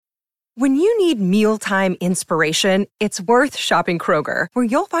When you need mealtime inspiration, it's worth shopping Kroger, where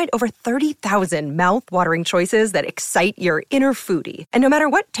you'll find over 30,000 mouth-watering choices that excite your inner foodie. And no matter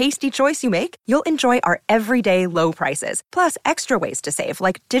what tasty choice you make, you'll enjoy our everyday low prices, plus extra ways to save,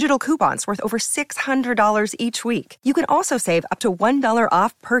 like digital coupons worth over $600 each week. You can also save up to $1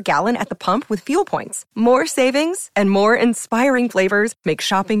 off per gallon at the pump with fuel points. More savings and more inspiring flavors make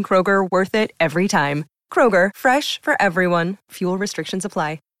shopping Kroger worth it every time. Kroger, fresh for everyone. Fuel restrictions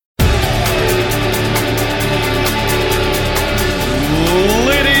apply.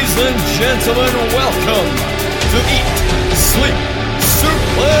 Ladies and gentlemen, welcome to Eat, Sleep,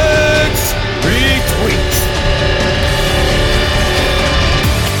 Suplex, Retweet.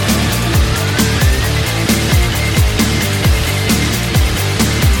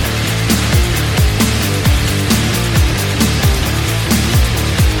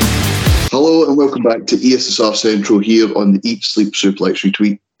 Hello and welcome back to ESSR Central here on the Eat, Sleep, Suplex,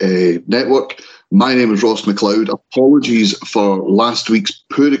 Retweet network. My name is Ross McLeod. Apologies for last week's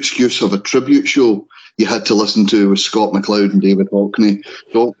poor excuse of a tribute show you had to listen to with Scott McLeod and David Hockney.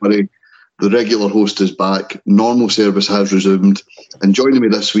 Don't worry, the regular host is back. Normal service has resumed. And joining me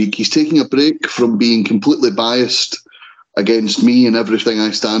this week, he's taking a break from being completely biased against me and everything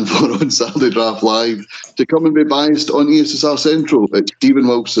I stand for on Saturday Draft Live to come and be biased on ESSR Central. It's Stephen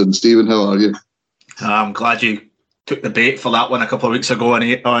Wilson. Stephen, how are you? I'm glad you took the bait for that one a couple of weeks ago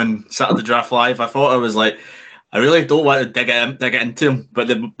on Saturday Draft Live. I thought I was like, I really don't want to dig it into him. But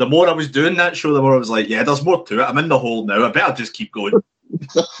the more I was doing that show, the more I was like, yeah, there's more to it. I'm in the hole now. I better just keep going.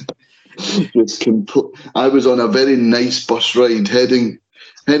 I was on a very nice bus ride heading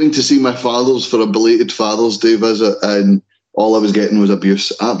to see my fathers for a belated Father's Day visit, and all I was getting was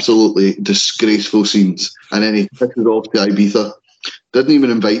abuse. Absolutely disgraceful scenes. And then he took it off to Ibiza. Didn't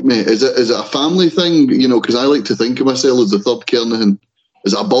even invite me. Is it a family thing? You know, because I like to think of myself as the third Kernahan.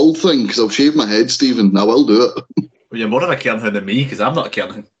 Is it a bald thing? Because I'll shave my head, Stephen. I will do it. Well, you're more of a Kernahan than me, because I'm not a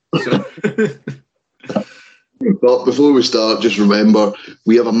Kernahan. So. But before we start, just remember,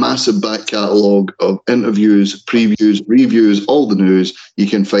 we have a massive back catalogue of interviews, previews, reviews, all the news. You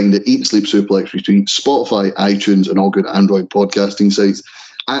can find it Eat, Sleep, Suplex, Retweet, Spotify, iTunes, and all good Android podcasting sites.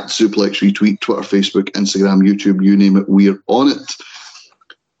 At Suplex Retweet, Twitter, Facebook, Instagram, YouTube, you name it, we're on it.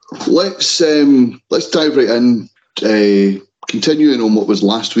 Let's dive right in. Continuing on what was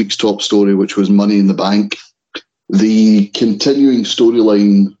last week's top story, which was Money in the Bank. The continuing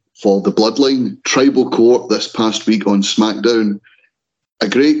storyline for the Bloodline Tribal Court this past week on SmackDown. A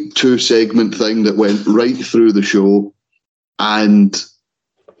great 2-segment thing that went right through the show, and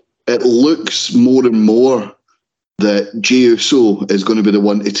it looks more and more that Jey Uso is going to be the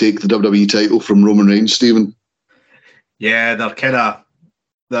one to take the WWE title from Roman Reigns, Stephen. Yeah,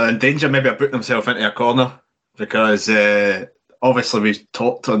 they're in danger maybe of putting themselves into a corner, because obviously we've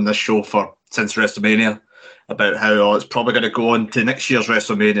talked on this show since WrestleMania about how it's probably going to go on to next year's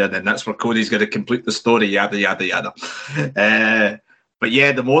WrestleMania, and then that's where Cody's going to complete the story, yada, yada, yada. But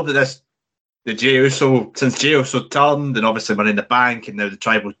yeah, the more that since Jey Uso turned, and obviously Money in the Bank, and now the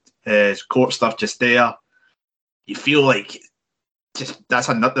Tribal Court stuff just there, you feel like that's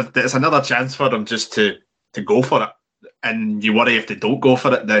another chance for them just to go for it. And you worry if they don't go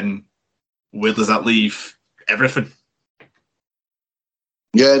for it, then where does that leave everything?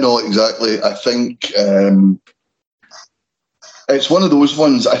 Yeah, no, exactly. I think it's one of those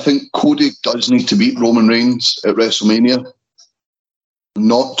ones. I think Cody does need to beat Roman Reigns at WrestleMania,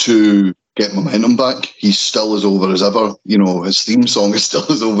 not to get momentum back. He's still as over as ever. You know, his theme song is still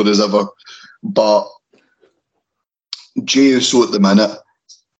as over as ever. But Jey Uso at the minute,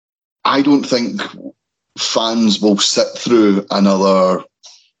 I don't think fans will sit through another,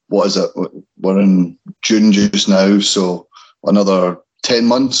 what is it? We're in June just now, so another 10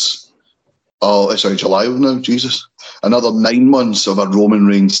 months. Oh, sorry, July now, Jesus. Another 9 months of a Roman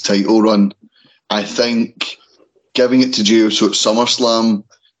Reigns title run. I think giving it to Jey Uso at SummerSlam,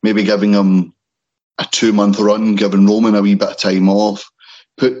 maybe giving him a 2-month run, giving Roman a wee bit of time off,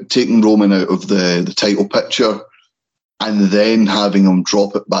 taking Roman out of the title picture, and then having him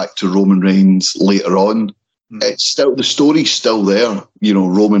drop it back to Roman Reigns later on. It's still, the story's still there. You know,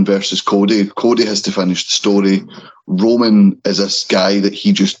 Roman versus Cody. Cody has to finish the story. Roman is this guy that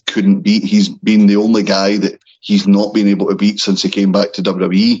he just couldn't beat. He's been the only guy that he's not been able to beat since he came back to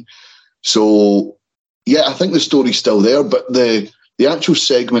WWE. So, yeah, I think the story's still there. But the actual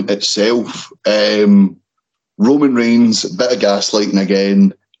segment itself, Roman Reigns, a bit of gaslighting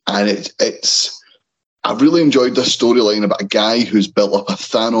again, and it's I've really enjoyed this storyline about a guy who's built up a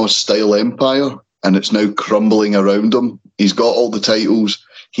Thanos-style empire, and it's now crumbling around him. He's got all the titles.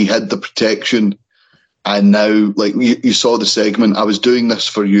 He had the protection. And now, like, you saw the segment, I was doing this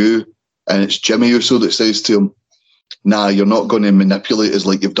for you. And it's Jimmy Uso that says to him, nah, you're not going to manipulate us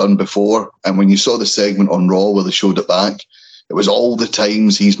like you've done before. And when you saw the segment on Raw where they showed it back, it was all the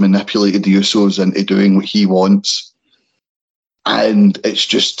times he's manipulated the Usos into doing what he wants. And it's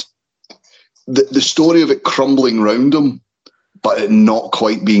just the story of it crumbling around him, but it not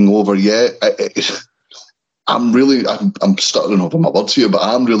quite being over yet. I'm stuttering over my words here, but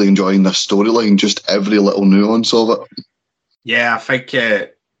I'm really enjoying this storyline, just every little nuance of it. Yeah, I think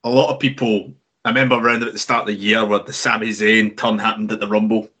a lot of people, I remember around at the start of the year where the Sami Zayn turn happened at the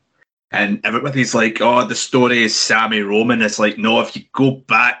Rumble, and everybody's like, oh, the story is Sami Roman. It's like, no, if you go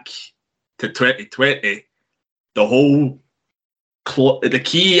back to 2020, the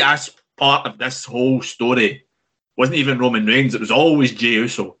key part of this whole story wasn't even Roman Reigns. It was always Jey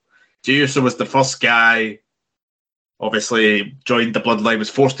Uso. Jey Uso was the first guy, obviously joined the Bloodline, was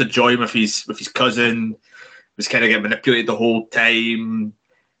forced to join with his cousin, was kind of getting manipulated the whole time.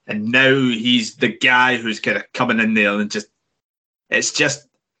 And now he's the guy who's kind of coming in there and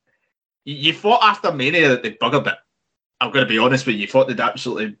you thought after Mania that they'd bug a bit. I'm going to be honest with you. You thought they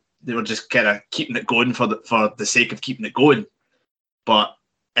were just kind of keeping it going for the sake of keeping it going. But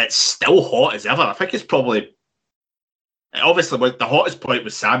it's still hot as ever. I think it's probably, obviously the hottest point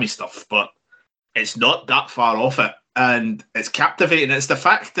was Sammy stuff, but it's not that far off it. And it's captivating. It's the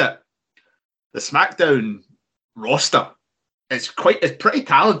fact that the SmackDown roster, it's pretty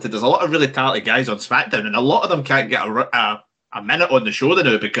talented. There's a lot of really talented guys on SmackDown, and a lot of them can't get a minute on the show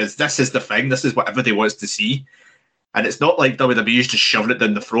now because this is the thing. This is what everybody wants to see. And it's not like WWE's just shoving it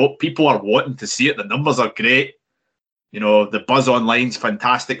down the throat. People are wanting to see it. The numbers are great. You know, the buzz online's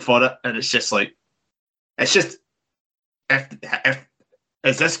fantastic for it. And if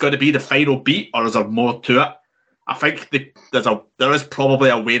is this going to be the final beat or is there more to it? I think there is probably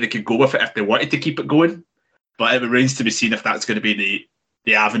a way they could go with it if they wanted to keep it going. But it remains to be seen if that's going to be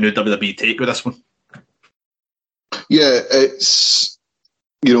the avenue WWE take with this one. Yeah, it's,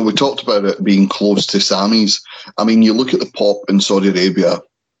 we talked about it being close to Sammy's. I mean, you look at the pop in Saudi Arabia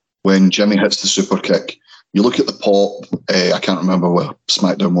when Jimmy hits the super kick. You look at the pop, I can't remember where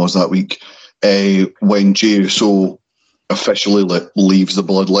SmackDown was that week, when Jey Uso officially leaves the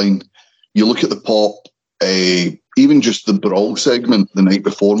Bloodline. You look at the pop, even just the Brawl segment the night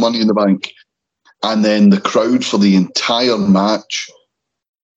before Money in the Bank, and then the crowd for the entire match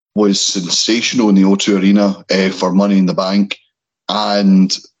was sensational in the O2 Arena for Money in the Bank.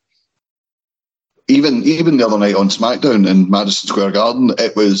 And even the other night on SmackDown in Madison Square Garden,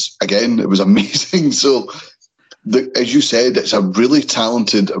 it was amazing. So, as you said, it's a really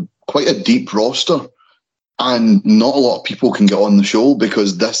talented, quite a deep roster. And not a lot of people can get on the show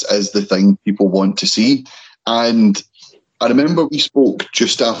because this is the thing people want to see. And I remember we spoke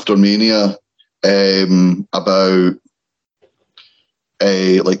just after Mania about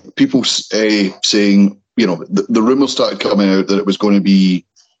like people saying, the rumours started coming out that it was going to be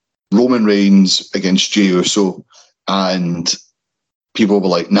Roman Reigns against Jey Uso, and people were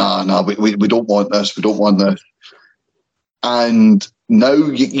like, nah, we don't want this, And now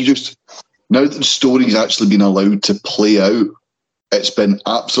now that the story's actually been allowed to play out, it's been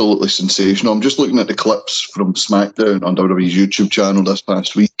absolutely sensational. I'm just looking at the clips from SmackDown on WWE's YouTube channel this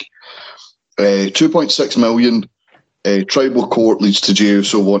past week. 2.6 million. Tribal Court leads to Jey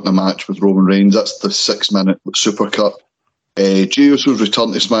Uso wanting a match with Roman Reigns. That's the 6-minute Super Cut. Jey Uso's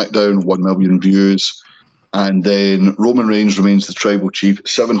return to SmackDown, 1 million views. And then Roman Reigns remains the Tribal Chief,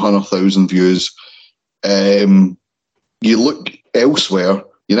 700,000 views. You look elsewhere,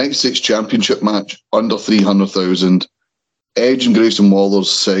 United States Championship match, under 300,000. Edge and Grayson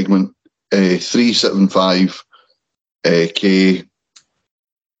Waller's segment, 375K.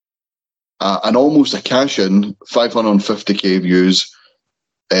 And almost a cash-in, 550K views.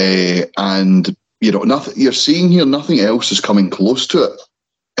 And, nothing you're seeing here, nothing else is coming close to it.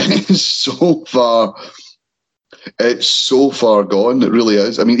 It's so far gone. It really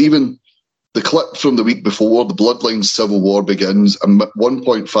is. I mean, even the clip from the week before, the Bloodline Civil War begins,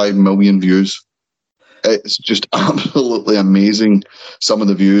 1.5 million views. It's just absolutely amazing, some of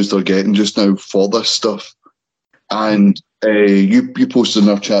the views they're getting just now for this stuff. And you posted in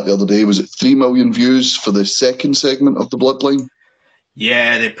our chat the other day, was it 3 million views for the second segment of the Bloodline?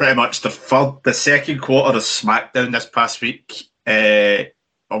 Yeah, they pretty much, the second quarter of SmackDown this past week,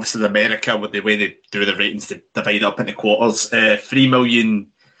 obviously in America, with the way they do the ratings, they divide up into quarters. 3 million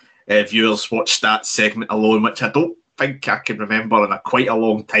viewers watched that segment alone, which I don't think I can remember in quite a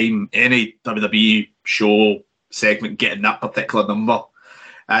long time any WWE show segment getting that particular number.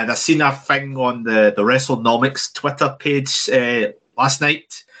 And I seen a thing on the WrestleNomics Twitter page last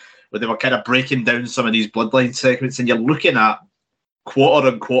night where they were kind of breaking down some of these Bloodline segments, and you're looking at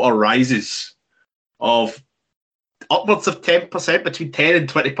quarter-on-quarter rises of upwards of 10%, between 10 and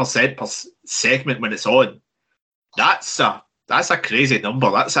 20% per segment when it's on. That's a crazy number.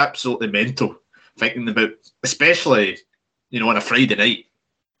 That's absolutely mental. Thinking about, especially, on a Friday night.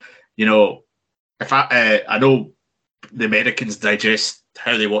 If I know the Americans digest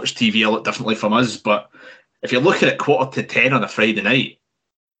how they watch TV a lot differently from us, but if you're looking at 9:45 on a Friday night,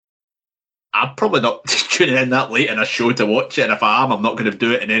 I'm probably not tuning in that late in a show to watch it. And if I am, I'm not going to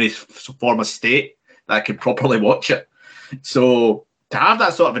do it in any form of state that I can properly watch it. So to have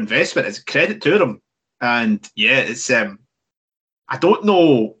that sort of investment is credit to them. And yeah, it's I don't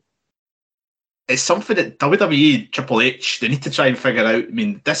know. It's something that WWE, Triple H, they need to try and figure out. I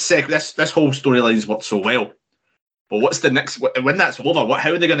mean, this whole storyline's worked so well, but what's the next? When that's over,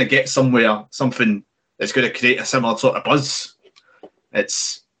 how are they going to get something that's going to create a similar sort of buzz?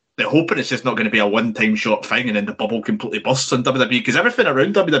 They're hoping it's just not going to be a one-time shot thing, and then the bubble completely busts on WWE, because everything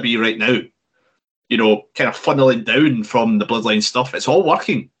around WWE right now, kind of funneling down from the Bloodline stuff, it's all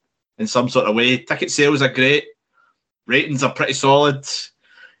working in some sort of way. Ticket sales are great, ratings are pretty solid.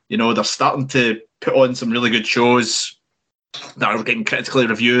 They're starting to put on some really good shows that are getting critically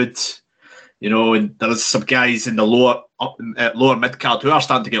reviewed. And there's some guys in the lower mid card who are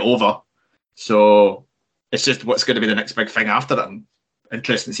starting to get over. So it's just what's going to be the next big thing after it. I'm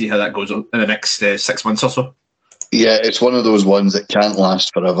interested to see how that goes in the next 6 months or so. Yeah, it's one of those ones that can't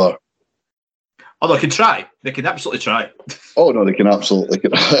last forever. Oh, they can try. They can absolutely try. Oh no, they can absolutely.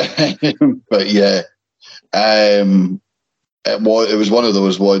 But yeah, it was one of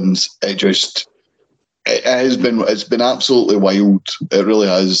those ones. It's been absolutely wild. It really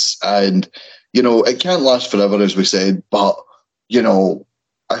has, and it can't last forever, as we said. But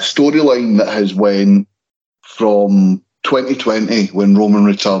a storyline that has went from 2020 when Roman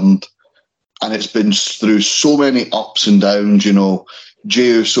returned, and it's been through so many ups and downs. Jey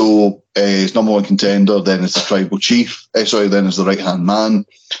Uso is number one contender, then as the tribal chief. Then as the right hand man.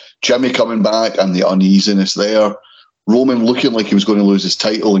 Jimmy coming back and the uneasiness there. Roman looking like he was going to lose his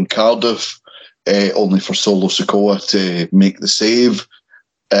title in Cardiff, only for Solo Sikoa to make the save.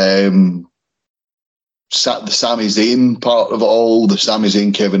 The Sami Zayn part of it all, the Sami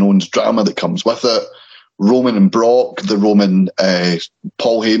Zayn Kevin Owens drama that comes with it. Roman and Brock, the Roman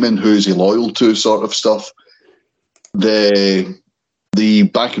Paul Heyman, who's he loyal to sort of stuff. The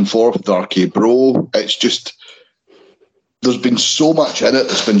back and forth with RK Bro. It's just, there's been so much in it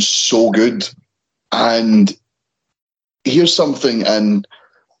that's been so good. And here's something, and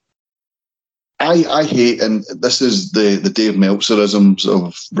I hate, and this is the Dave Meltzerisms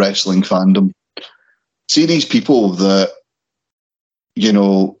of wrestling fandom. See these people that,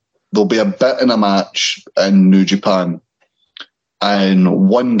 there'll be a bit in a match in New Japan, and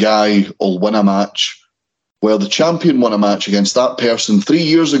one guy will win a match where the champion won a match against that person 3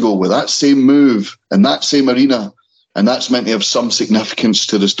 years ago with that same move in that same arena, and that's meant to have some significance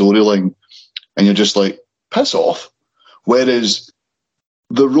to the storyline. And you're just like, piss off. Whereas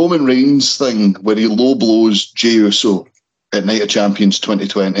the Roman Reigns thing, where he low blows Jey Uso at Night of Champions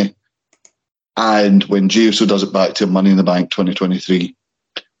 2020, and when Jey Uso does it back to Money in the Bank 2023,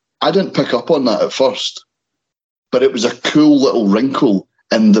 I didn't pick up on that at first, but it was a cool little wrinkle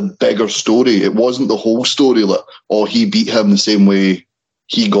in the bigger story. It wasn't the whole story that, he beat him the same way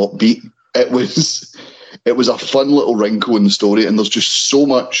he got beat. It was a fun little wrinkle in the story, and there's just so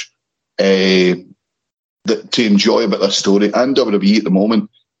much to enjoy about this story and WWE at the moment.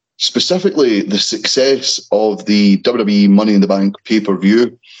 Specifically, the success of the WWE Money in the Bank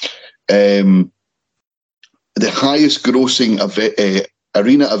pay-per-view. The highest grossing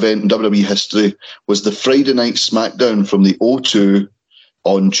arena event in WWE history was the Friday Night SmackDown from the O2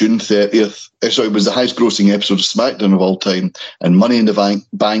 on June 30th. It was the highest grossing episode of SmackDown of all time, and Money in the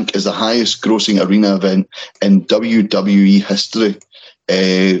Bank is the highest grossing arena event in WWE history.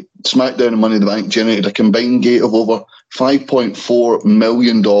 SmackDown and Money in the Bank generated a combined gain of over $5.4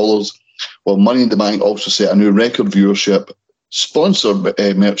 million, while Money in the Bank also set a new record viewership, sponsored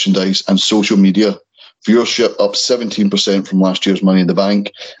merchandise and social media. Viewership up 17% from last year's Money in the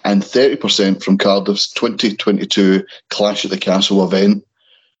Bank and 30% from Cardiff's 2022 Clash at the Castle event.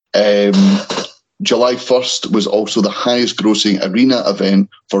 July 1st was also the highest grossing arena event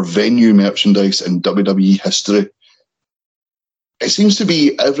for venue merchandise in WWE history. It seems to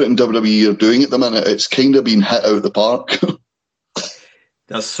be everything WWE are doing at the minute. It's kind of been hit out of the park.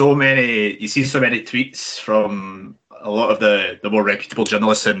 There's so many, you see so many tweets from a lot of the more reputable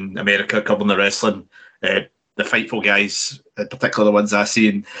journalists in America covering the wrestling, the Fightful guys, particularly the ones I've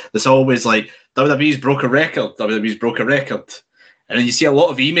seen. There's always like, WWE's broke a record, WWE's broke a record. And then you see a lot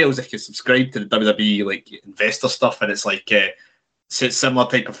of emails if you subscribe to the WWE like investor stuff, and it's like similar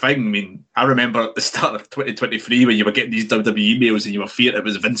type of thing. I mean, I remember at the start of 2023 when you were getting these WWE emails and you were fearing it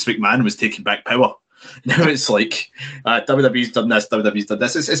was Vince McMahon was taking back power. Now it's like WWE's done this, WWE's done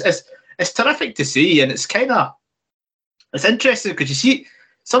this. It's terrific to see, and it's interesting because you see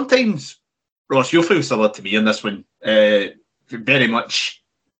sometimes, Ross, you'll feel similar to me on this one. Very much,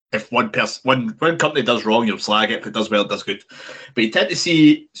 if one company does wrong, you'll slag it. If it does well, it does good. But you tend to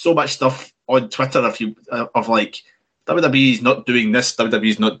see so much stuff on Twitter of like WWE's not doing this,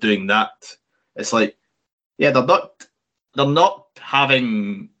 WWE's not doing that. It's like, yeah, they're not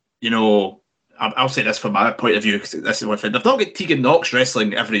having, you know, I'll say this from my point of view, because this is one thing. They've not got Tegan Knox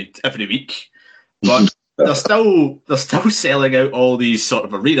wrestling every week, but they're still selling out all these sort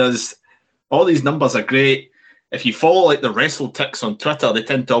of arenas. All these numbers are great. If you follow like the WrestleTix on Twitter, they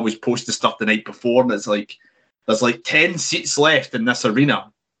tend to always post the stuff the night before, and it's like there's like 10 seats left in this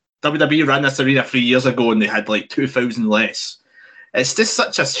arena. WWE ran this arena 3 years ago, and they had like 2,000 less. It's just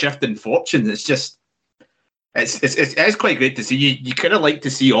such a shift in fortune. It's just it's quite great to see. You kind of like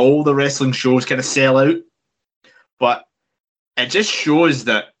to see all the wrestling shows kind of sell out, but it just shows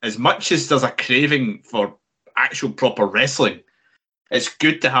that as much as there's a craving for actual proper wrestling, it's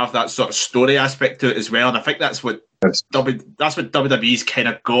good to have that sort of story aspect to it as well. And I think that's what WWE's kind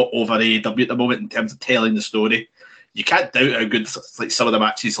of got over AEW at the moment in terms of telling the story. You can't doubt how good like some of the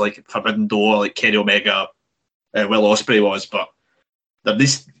matches like Forbidden Door, like Kenny Omega, Will Ospreay was, but at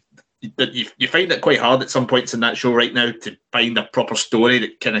least you find it quite hard at some points in that show right now to find a proper story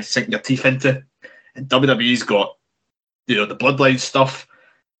that kind of sink your teeth into. And WWE's got, you know, the Bloodline stuff,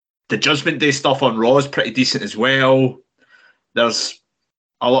 the Judgment Day stuff on Raw is pretty decent as well. There's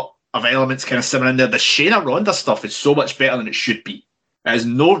a lot of elements kind of simmering in there. The Shayna Ronda stuff is so much better than it should be. It has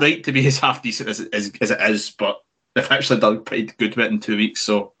no right to be as half decent as it is, but they've actually done pretty good with it in 2 weeks.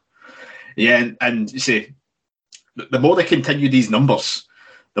 So, yeah, and you see, the more they continue these numbers,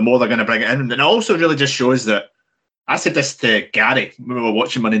 the more they're going to bring it in. And it also really just shows that, I said this to Gary when we were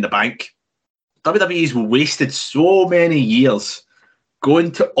watching Money in the Bank, WWE's wasted so many years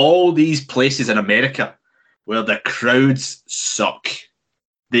going to all these places in America where the crowds suck.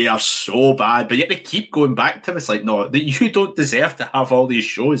 They are so bad, but yet they keep going back to them. It's like, no, you don't deserve to have all these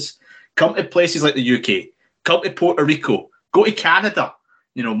shows. Come to places like the UK, come to Puerto Rico, go to Canada,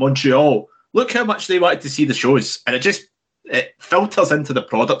 you know, Montreal. Look how much they wanted to see the shows, and it filters into the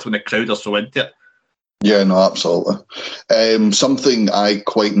product when the crowd are so into it. Yeah, no, absolutely. Something I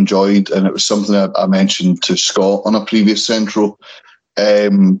quite enjoyed, and it was something I mentioned to Scott on a previous Central.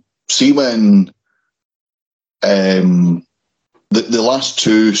 See when the last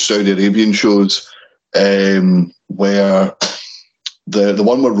two Saudi Arabian shows, where the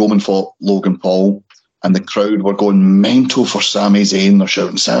one where Roman fought Logan Paul, and the crowd were going mental for Sami Zayn. They're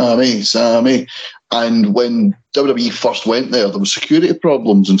shouting, Sami, Sami. And when WWE first went there was security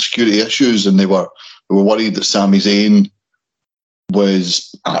problems and security issues, and they were worried that Sami Zayn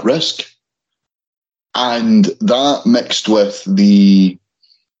was at risk. And that mixed with the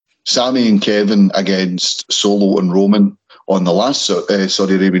Sami and Kevin against Solo and Roman on the last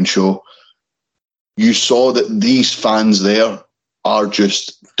Saudi Arabian show, you saw that these fans there are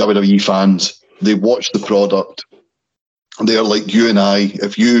just WWE fans. They watch the product. They're like you and I.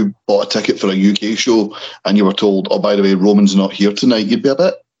 If you bought a ticket for a UK show and you were told, oh, by the way, Roman's not here tonight, you'd be a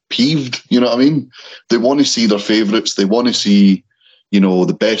bit peeved. You know what I mean? They want to see their favourites. They want to see, you know,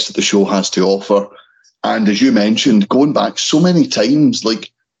 the best that the show has to offer. And as you mentioned, going back so many times,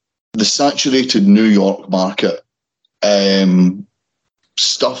 like the saturated New York market,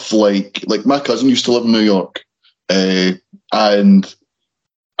 stuff like my cousin used to live in New York, and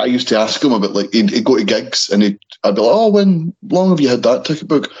I used to ask him about, like, he'd go to gigs and I'd be like, oh, when long have you had that ticket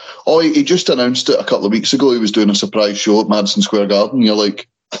book? Oh, he just announced it a couple of weeks ago. He was doing a surprise show at Madison Square Garden. You're like,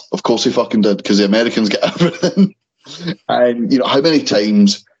 of course he fucking did, because the Americans get everything. And, you know, how many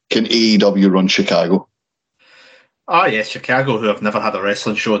times can AEW run Chicago? Oh, yes, Chicago, who have never had a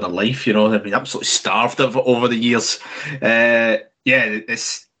wrestling show in their life, you know, they've been absolutely starved of it over the years. Yeah,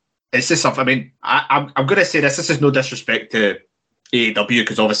 it's just something. I mean, I'm going to say this is no disrespect to AEW,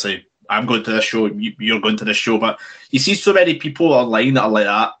 because obviously I'm going to this show, you're going to this show, but you see so many people online that are like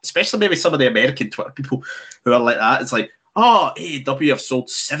that, especially maybe some of the American Twitter people who are like that. It's like, oh, AEW have sold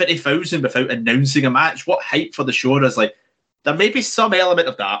 70,000 without announcing a match. What hype for the show? And it's like, there may be some element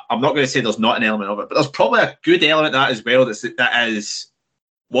of that. I'm not going to say there's not an element of it, but there's probably a good element of that as well. That is,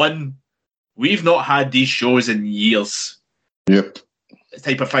 one, we've not had these shows in years. Yep.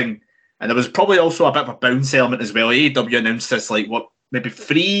 Type of thing. And there was probably also a bit of a bounce element as well. AEW announced this, like, what, maybe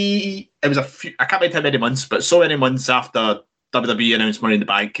it was a few, I can't remember how many months, but so many months after WWE announced Money in the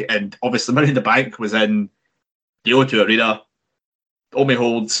Bank. And obviously Money in the Bank was in the O2 Arena. only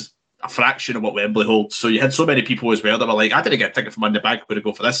holds a fraction of what Wembley holds. So you had so many people as well that were like, I didn't get a ticket from Money in the Bank, I'm going to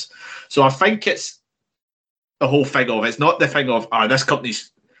go for this. So I think it's the whole thing of, it's not the thing of,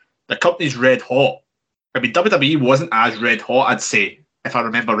 the company's red hot. I mean, WWE wasn't as red hot, I'd say, if I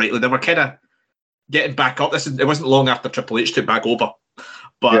remember rightly. They were kind of getting back up. It wasn't long after Triple H took back over.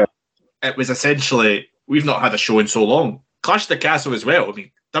 But It was essentially, we've not had a show in so long. Clash of the Castle as well. I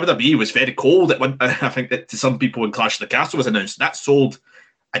mean, WWE was very cold at one. I think that to some people when Clash of the Castle was announced, that sold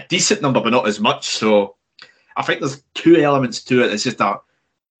a decent number, but not as much. So I think there's two elements to it. It's just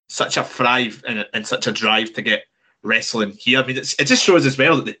such a thrive and such a drive to get wrestling here. I mean, it just shows as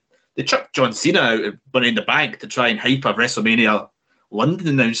well that they chucked John Cena out at Money in the Bank to try and hype a WrestleMania London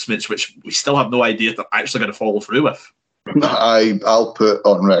announcements, which we still have no idea if they're actually going to follow through with. I'll put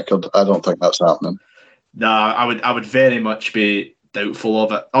on record, I don't think that's happening. No, I would very much be doubtful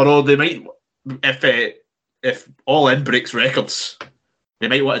of it. Although they might, if All In breaks records, they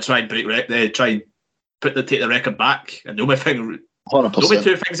might want to try and take the record back. And the only thing, 100%. the only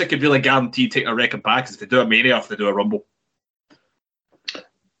two things that could really guarantee taking a record back is if they do a Mania or if they do a Rumble.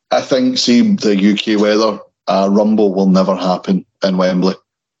 I think, see, the UK weather, Rumble will never happen in Wembley.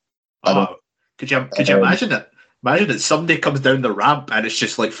 Could you imagine it? Imagine that somebody comes down the ramp and it's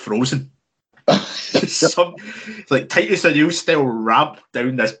just like frozen. It's like Titus O'Neil style ramp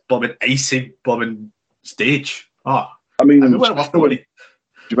down this blooming icy blooming stage. I mean, do you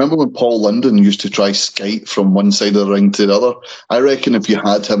remember when Paul London used to try skate from one side of the ring to the other? I reckon if you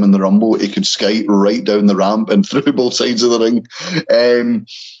had him in the Rumble, he could skate right down the ramp and through both sides of the ring.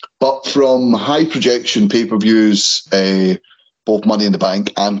 But from high projection pay-per-views, both Money in the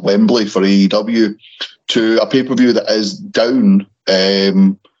Bank and Wembley for AEW, to a pay-per-view that is down,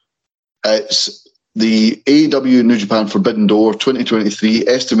 it's the AEW New Japan Forbidden Door 2023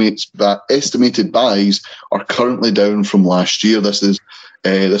 estimated buys are currently down from last year. This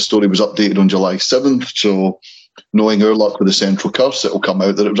story was updated on July 7th, so knowing our luck with the Central Curse, it will come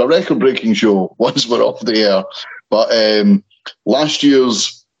out that it was a record-breaking show once we're off the air. But last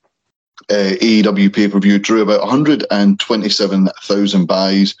year's AEW pay-per-view drew about 127,000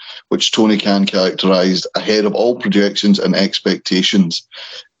 buys, which Tony Khan characterised ahead of all projections and expectations.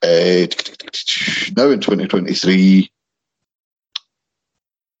 Now in 2023,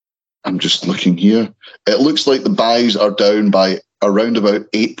 I'm just looking here, it looks like the buys are down by around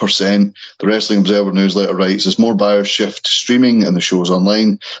about 8%. The Wrestling Observer newsletter writes, as more buyers shift to streaming and the shows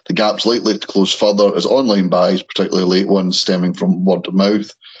online, the gap's likely to close further as online buys, particularly late ones stemming from word of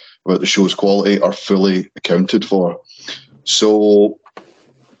mouth about the show's quality, are fully accounted for. So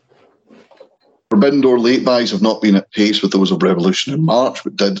Forbidden Door late buys have not been at pace with those of Revolution in March,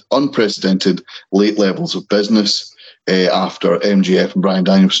 but did unprecedented late levels of business after MJF and Bryan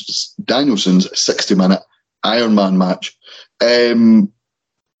Danielson's 60-minute Iron Man match. Could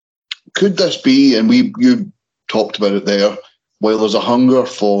this be, and you talked about it there, while there's a hunger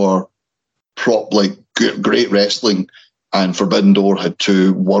for great wrestling, and Forbidden Door had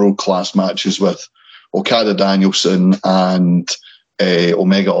two world-class matches with Okada Danielson and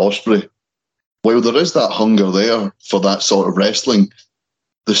Omega Ospreay. While there is that hunger there for that sort of wrestling,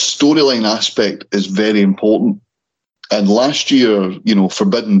 the storyline aspect is very important. And last year,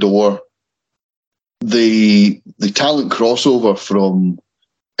 Forbidden Door, the talent crossover from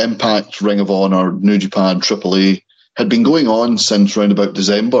Impact, Ring of Honor, New Japan, AAA had been going on since around about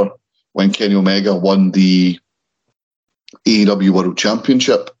December when Kenny Omega won the AEW World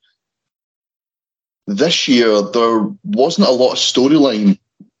Championship. This year, there wasn't a lot of storyline,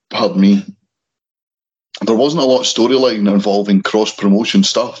 there wasn't a lot of storyline involving cross-promotion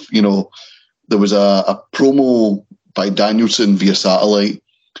stuff. There was a promo by Danielson via satellite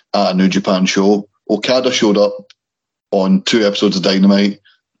at a New Japan show. Okada showed up on 2 episodes of Dynamite,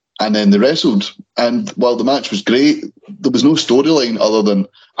 and then they wrestled. And while the match was great, there was no storyline other than,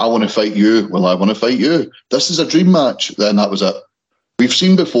 I want to fight you. Well, I want to fight you. This is a dream match. Then that was it. We've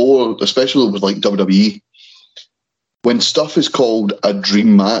seen before, especially with like WWE, when stuff is called a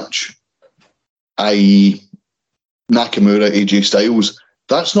dream match, i.e. Nakamura, AJ Styles,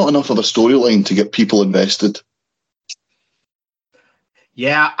 that's not enough of a storyline to get people invested.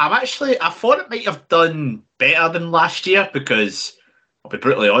 Yeah, I thought it might have done better than last year because, I'll be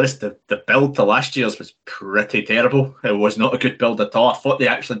brutally honest, the build to last year's was pretty terrible. It was not a good build at all. I thought they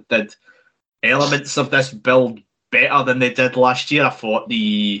actually did elements of this build better than they did last year. I thought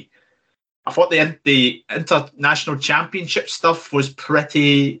the international championship stuff was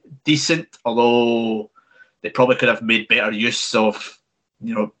pretty decent, although they probably could have made better use of,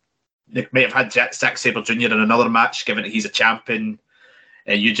 they may have had Zack Sabre Jr. in another match, given that he's a champion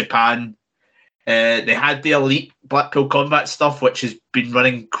in New Japan. They had the Elite Blackpool Combat stuff, which has been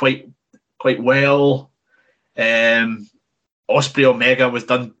running quite well. Osprey Omega was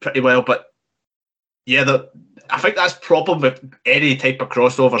done pretty well, but yeah, I think that's the problem with any type of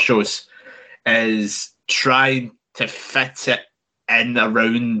crossover shows, is trying to fit it in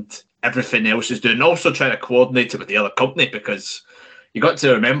around everything else is doing, and also trying to coordinate it with the other company, because you got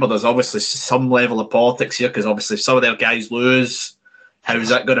to remember there's obviously some level of politics here, because obviously if some of their guys lose, how's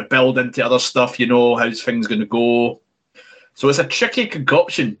that going to build into other stuff, how's things going to go? So it's a tricky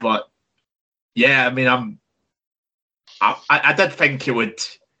concoction, but yeah, I mean, I did think it would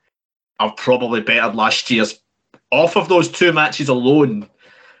have probably bettered last year's off of those two matches alone,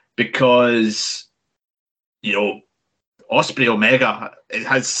 because Osprey Omega it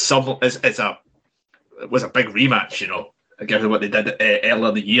was a big rematch, given what they did earlier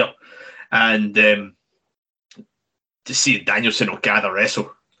in the year, and to see Danielson Okada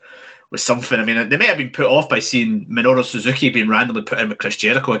wrestle was something. I mean, they may have been put off by seeing Minoru Suzuki being randomly put in with Chris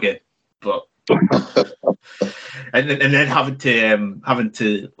Jericho again, but and then having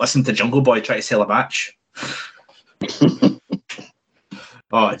to listen to Jungle Boy try to sell a match.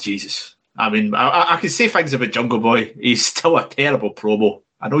 Oh Jesus! I mean, I can say things about Jungle Boy. He's still a terrible promo.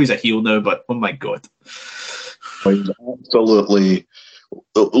 I know he's a heel now, but oh my God. Absolutely.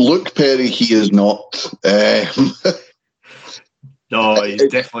 Luke Perry, he is not. No, he's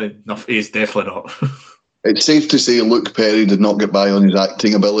definitely not. He's definitely not. It's safe to say Luke Perry did not get by on his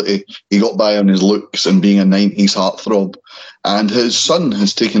acting ability. He got by on his looks and being a 90s heartthrob. And his son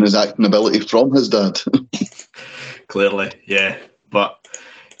has taken his acting ability from his dad. Clearly, yeah. But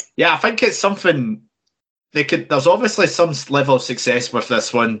yeah, I think it's something there's obviously some level of success with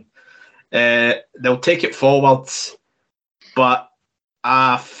this one. They'll take it forward, but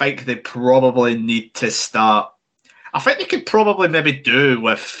I think they probably need to start. I think they could probably maybe do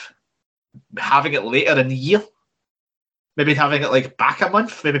with having it later in the year. Maybe having it like back a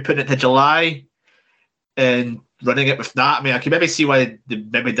month, maybe putting it to July and running it with that. I mean, I can maybe see why they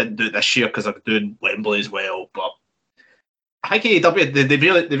maybe didn't do it this year, because they're doing Wembley as well. But I think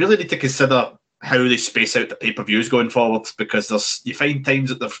AEW, they really need to consider how they space out the pay-per-views going forward, because you find times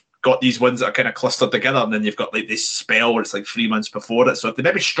that they've got these ones that are kind of clustered together, and then you've got like this spell where it's like 3 months before it. So if they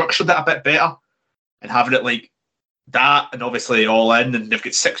maybe structured that a bit better and having it like that, and obviously all in, and they've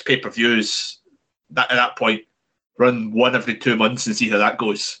got 6 pay-per-views at that point, run one every 2 months and see how that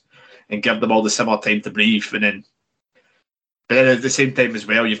goes, and give them all the similar time to breathe. But then at the same time as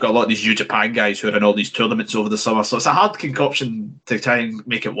well, you've got a lot of these New Japan guys who are in all these tournaments over the summer, so it's a hard concoction to try and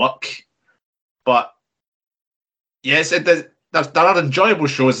make it work. But yes, there are enjoyable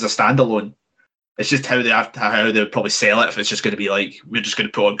shows as a standalone. It's just how they would probably sell it if it's just going to be like, we're just going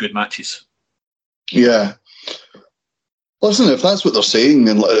to put on good matches. Yeah. Listen, if that's what they're saying,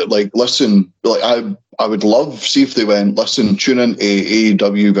 then listen, I would love see if they went, listen, tune in to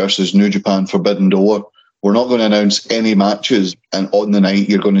AEW versus New Japan Forbidden Door. We're not going to announce any matches, and on the night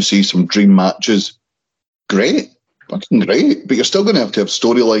you're going to see some dream matches. Great, fucking great. But you're still going to have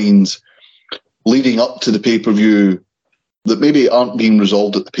storylines leading up to the pay-per-view that maybe aren't being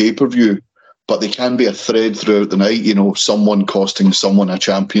resolved at the pay-per-view, but they can be a thread throughout the night. Someone costing someone a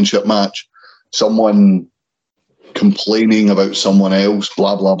championship match, someone complaining about someone else,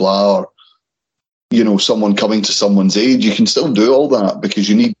 blah, blah, blah, or, someone coming to someone's aid. You can still do all that because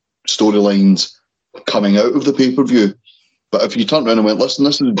you need storylines coming out of the pay-per-view. But if you turn around and went, listen,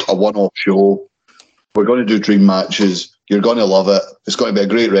 this is a one-off show, we're going to do dream matches, you're going to love it, it's going to be a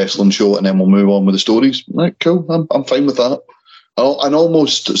great wrestling show, and then we'll move on with the stories. Right, cool, I'm fine with that. An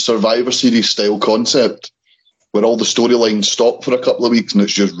almost Survivor Series style concept where all the storylines stop for a couple of weeks and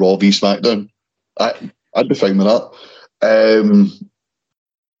it's just Raw v SmackDown. I'd be fine with that.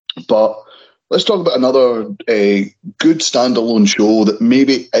 But let's talk about another good standalone show that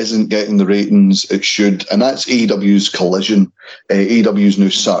maybe isn't getting the ratings it should, and that's AEW's Collision, AEW's new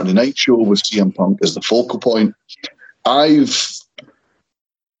Saturday night show with CM Punk as the focal point. I've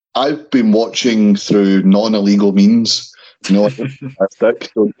been watching through non-illegal means. Don't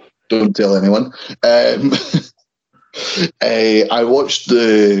tell anyone. I watched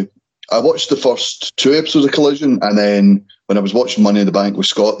the first 2 episodes of Collision, and then when I was watching Money in the Bank with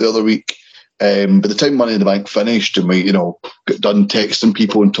Scott the other week, by the time Money in the Bank finished and we, got done texting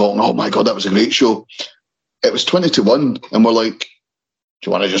people and talking, oh my God, that was a great show, it was 20-1, and we're like, do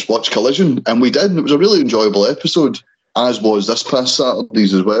you want to just watch Collision? And we did, and it was a really enjoyable episode, as was this past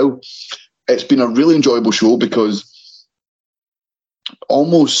Saturday's as well. It's been a really enjoyable show because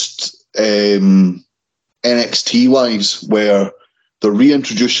almost NXT-wise, where they're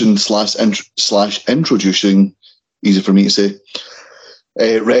reintroducing slash introducing, easy for me to say,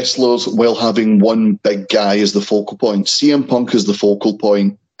 wrestlers while having one big guy as the focal point. CM Punk is the focal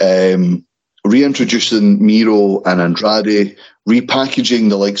point. Reintroducing Miro and Andrade, repackaging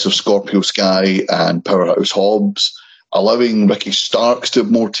the likes of Scorpio Sky and Powerhouse Hobbs, allowing Ricky Starks to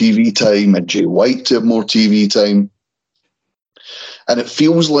have more TV time and Jay White to have more TV time. And it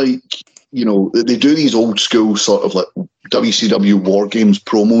feels like, they do these old school sort of like WCW War Games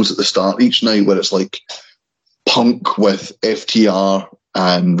promos at the start each night where it's like Punk with FTR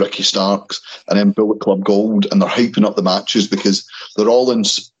and Ricky Starks and then Bullet Club Gold, and they're hyping up the matches because they're all in,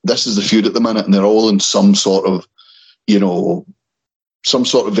 this is the feud at the minute, and they're all in some sort of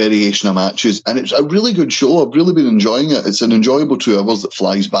variation of matches. And it's a really good show. I've really been enjoying it. It's an enjoyable 2 hours that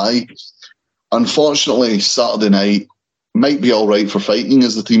flies by. Unfortunately, Saturday night might be all right for fighting,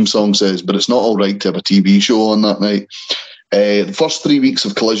 as the theme song says, but it's not all right to have a TV show on that night. The first 3 weeks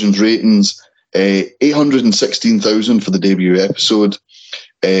of Collision's ratings, 816,000 for the debut episode,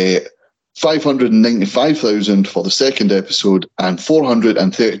 595,000 for the second episode, and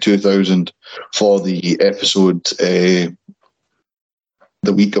 432,000 for the episode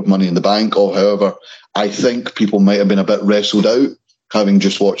the week of Money in the Bank. However, I think people might have been a bit wrestled out, having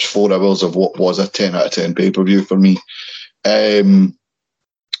just watched 4 hours of what was a 10 out of 10 pay-per-view for me. And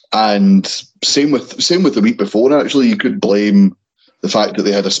same with the week before, actually. You could blame the fact that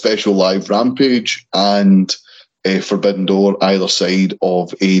they had a special live Rampage and a Forbidden Door either side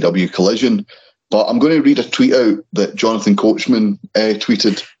of AEW Collision. But I'm going to read a tweet out that Jonathan Coachman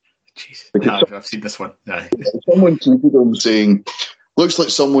tweeted. Jesus, I've seen this one. No. Someone tweeted him saying, "Looks like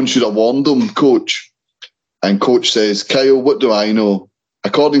someone should have warned him, Coach." And Coach says, "Kyle, what do I know?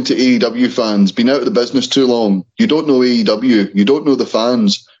 According to AEW fans, been out of the business too long. You don't know AEW. You don't know the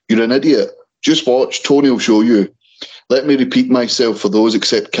fans. You're an idiot. Just watch. Tony will show you. Let me repeat myself for those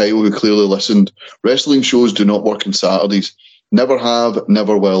except Kyle who clearly listened. Wrestling shows do not work on Saturdays. Never have,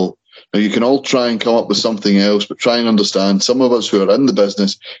 never will. Now, you can all try and come up with something else, but try and understand. Some of us who are in the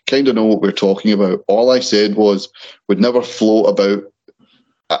business kind of know what we're talking about. All I said was, would never float about.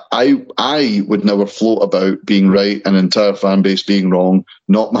 I would never float about being right and an entire fan base being wrong.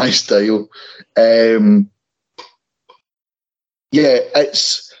 Not my style."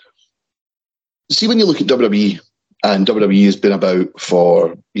 It's... See, when you look at WWE, and WWE has been about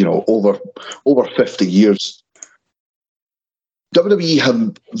for, over 50 years, WWE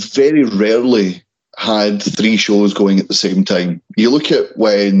have very rarely had 3 shows going at the same time. You look at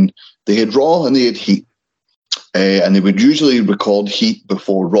when they had Raw and they had Heat, and they would usually record Heat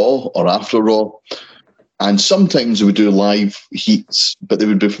before Raw or after Raw, and sometimes they would do live Heats, but they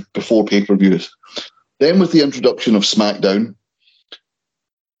would be before pay-per-views. Then with the introduction of SmackDown,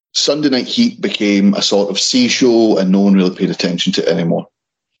 Sunday Night Heat became a sort of C show and no one really paid attention to it anymore.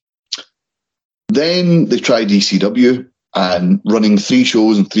 Then they tried ECW, and running 3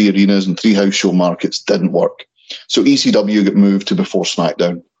 shows and 3 arenas and 3 house show markets didn't work. So ECW got moved to before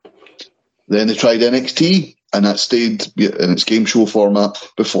SmackDown. Then they tried NXT, and that stayed in its game show format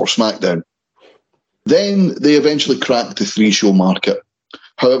before SmackDown. Then they eventually cracked the 3 show market.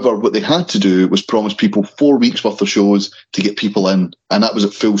 However, what they had to do was promise people 4 weeks worth of shows to get people in, and that was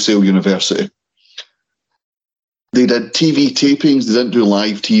at Full Sail University. They did TV tapings, they didn't do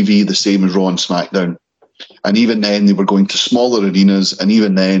live TV the same as Raw and SmackDown. And even then, they were going to smaller arenas, and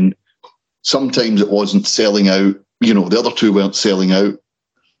even then, sometimes it wasn't selling out. The other 2 weren't selling out.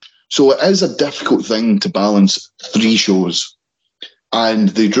 So it is a difficult thing to balance 3 shows. And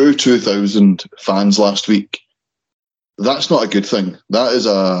they drew 2,000 fans last week. That's not a good thing. That's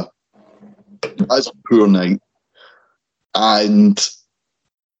a poor night. And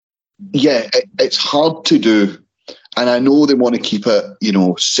it's hard to do. And I know they want to keep it,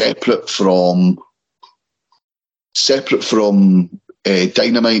 separate from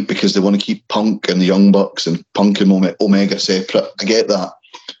Dynamite, because they want to keep Punk and the Young Bucks and Punk and Omega separate. I get that.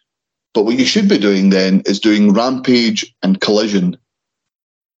 But what you should be doing then is doing Rampage and Collision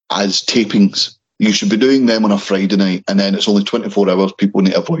as tapings. You should be doing them on a Friday night, and then it's only 24 hours people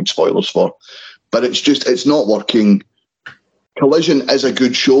need to avoid spoilers for. But it's not working. Collision is a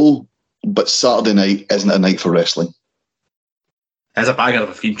good show, but Saturday night isn't a night for wrestling. It's a banger of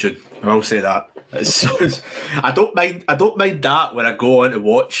a theme tune, I will say that. I don't mind that when I go on to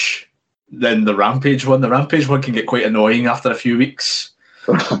watch then the Rampage one. The Rampage one can get quite annoying after a few weeks.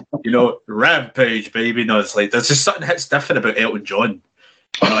 Rampage, baby. No, it's like there's just something hits different about Elton John.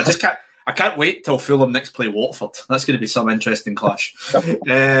 I can't wait till Fulham next play Watford. That's going to be some interesting clash.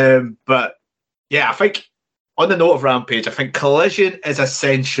 But yeah, I think on the note of Rampage, I think Collision is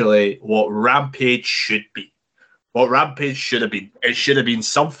essentially what Rampage should be. What Rampage should have been. It should have been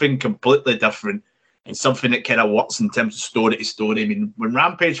something completely different. and something that kind of works in terms of story to story. I mean, when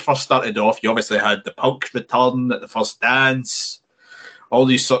Rampage first started off, you obviously had the Punk return at the first dance, all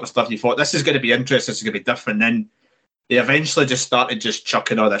these sort of stuff. You thought, this is going to be interesting, this is going to be different. Then they eventually just started just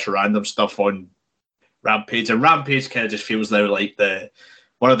chucking all this random stuff on Rampage, and Rampage kind of just feels now like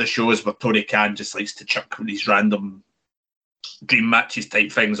one of the shows where Tony Khan just likes to chuck these random dream matches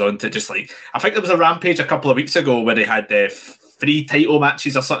type things on to just like, I think there was a Rampage a couple of weeks ago where they had 3 title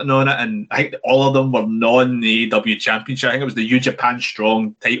matches or something on it, and I think all of them were non-AEW championship. I think it was the New Japan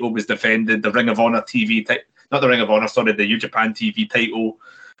Strong title was defended, the Ring of Honor TV title, not the Ring of Honor, sorry, the New Japan TV title,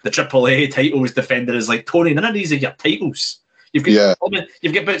 the AAA title was defended. As like, Tony, none of these are your titles. You've got about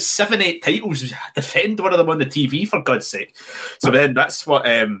 7-8 titles. Defend one of them on the TV, for God's sake. So then that's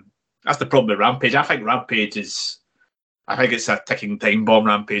the problem with Rampage. I think it's a ticking time bomb,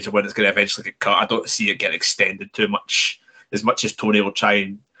 Rampage, of when it's going to eventually get cut. I don't see it get extended too much, as much as Tony will try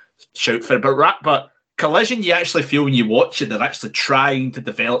and shout for it. But Collision, you actually feel when you watch it, they're actually trying to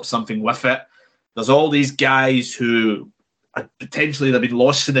develop something with it. There's all these guys who had potentially they've been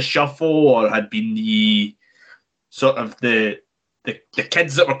lost in the shuffle, or had been the sort of the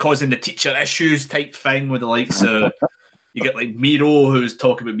kids that were causing the teacher issues type thing, with the likes of, you get like Miro, who's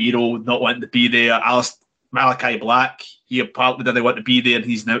talking about Miro not wanting to be there. Malachi Black, he apparently didn't want to be there, and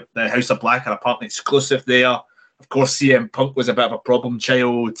he's now the House of Black are apparently exclusive there. Of course, CM Punk was a bit of a problem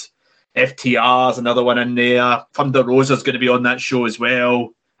child. FTR's another one in there. Thunder Rosa's going to be on that show as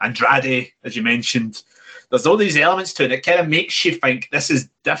well. Andrade, as you mentioned. There's all these elements to it that kind of makes you think this is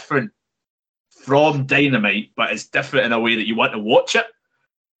different from Dynamite, but it's different in a way that you want to watch it.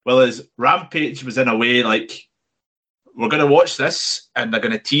 Whereas Rampage was in a way like, we're going to watch this, and they're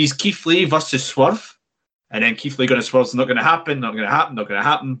going to tease Keith Lee versus Swerve, and then Keith Lee going to Swerve's not going to happen.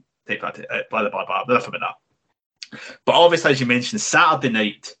 Take that, blah, blah, blah, blah, enough about that. But obviously, as you mentioned, Saturday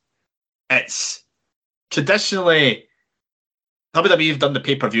night, it's traditionally, WWE have done the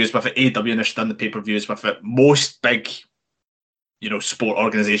pay-per-views with it, AEW have done the pay-per-views with it. Most big, sport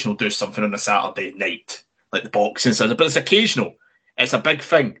organisation will do something on a Saturday night, like the boxing, but it's occasional. It's a big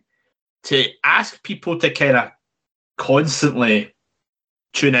thing. To ask people to kind of constantly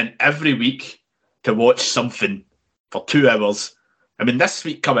tune in every week to watch something for 2 hours. I mean, this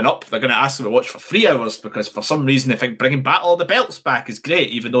week coming up, they're going to ask them to watch for 3 hours, because for some reason they think bringing Battle of the Belts back is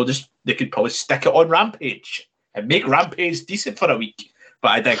great, even though they could probably stick it on Rampage and make Rampage decent for a week.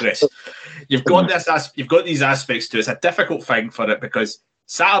 But I digress. You've got these aspects to it. It's a difficult thing for it, because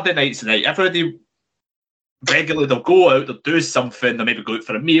Saturday night's the night. Everybody regularly, they'll go out, they'll do something, they'll maybe go out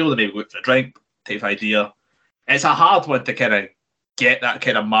for a meal, they'll maybe go out for a drink type idea. It's a hard one to kind of get that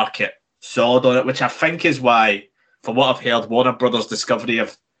kind of market solid on it, which I think is why, from what I've heard, Warner Brothers Discovery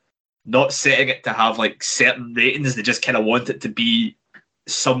have not setting it to have like certain ratings. They just kind of want it to be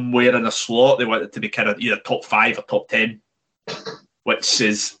somewhere in a slot. They want it to be kind of either top 5 or top 10, which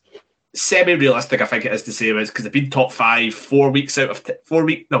is semi-realistic, I think it is to say, because they've been top 5 3 weeks out of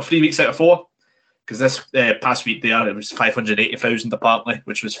 4. Because this past week there, it was 580,000 apparently,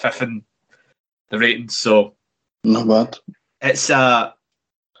 which was 5th in the ratings. So not bad. It's the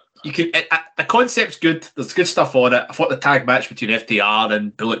concept's good. There's good stuff on it. I thought the tag match between FTR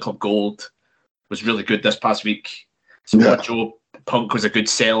and Bullet Club Gold was really good this past week. So Joe Punk was a good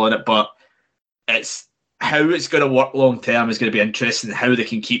sell on it, but it's how it's going to work long term is going to be interesting. How they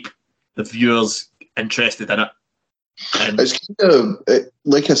can keep the viewers interested in it. It's kind of,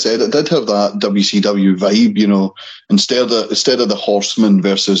 like I said, it did have that WCW vibe, instead of the Horsemen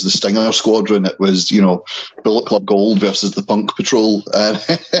versus the Stinger Squadron, it was, Bullet Club Gold versus the Punk Patrol.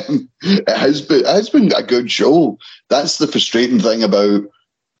 It has been a good show. That's the frustrating thing about,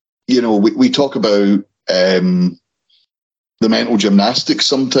 we talk about the mental gymnastics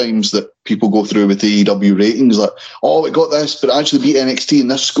sometimes that people go through with AEW ratings, like, oh, it got this, but it actually beat NXT in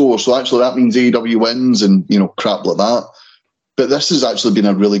this score, so actually that means AEW wins, and crap like that. But this has actually been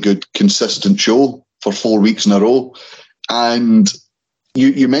a really good, consistent show for 4 weeks in a row. And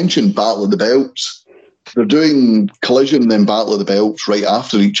you mentioned Battle of the Belts. They're doing Collision and then Battle of the Belts right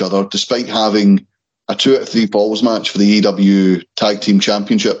after each other, despite having a 2 out of 3 falls match for the AEW Tag Team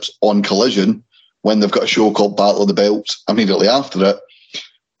Championships on Collision, when they've got a show called Battle of the Belts immediately after it.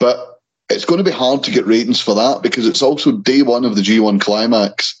 But it's going to be hard to get ratings for that, because it's also day 1 of the G1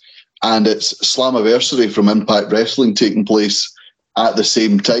 Climax, and it's Slammiversary from Impact Wrestling taking place at the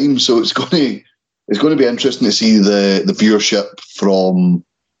same time. So it's going to be interesting to see the viewership from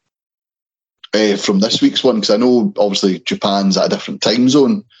this week's one, because I know obviously Japan's at a different time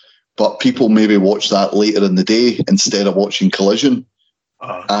zone, but people maybe watch that later in the day instead of watching Collision.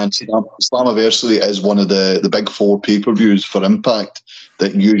 And Slammiversary is one of the big 4 pay-per-views for Impact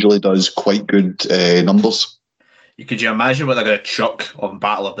that usually does quite good numbers. Could you imagine what they're going to chuck on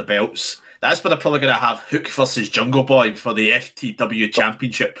Battle of the Belts? That's where they're probably going to have Hook versus Jungle Boy for the FTW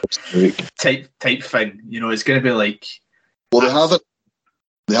Championship type thing. It's going to be like... Well,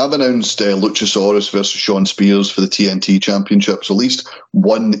 they have announced Luchasaurus versus Shawn Spears for the TNT Championship, so at least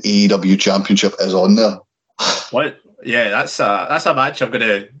one AEW Championship is on there. What? Yeah, that's a match I'm going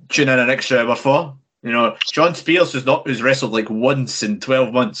to tune in an extra hour for. Shawn Spears who's wrestled like once in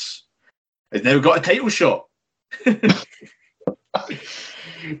 12 months has now got a title shot.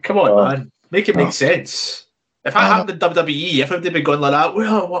 Come on, man. Make it make sense. If that happened in WWE, if they'd been going like that,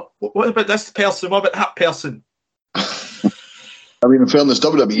 well, what about this person? What about that person? I mean, in fairness,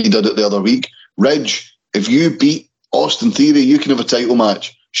 WWE did it the other week. Reg, if you beat Austin Theory, you can have a title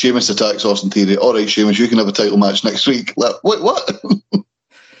match. Sheamus attacks Austin Theory. All right, Sheamus, you can have a title match next week. Like, what?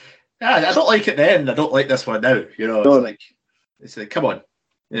 Yeah, I don't like it then. I don't like this one now. It's like, come on.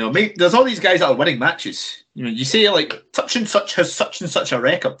 There's all these guys that are winning matches. You say like such and such has such and such a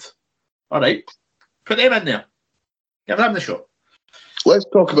record. All right, put them in there. Give them the show. Let's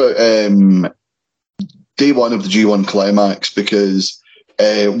talk about day one of the G1 Climax, because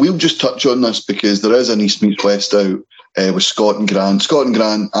we'll just touch on this because there is an East meets West out with Scott and Grant. Scott and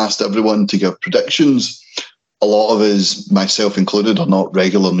Grant asked everyone to give predictions. A lot of us, myself included, are not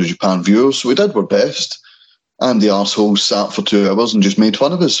regular New Japan viewers, so we did our best. And the arseholes sat for 2 hours and just made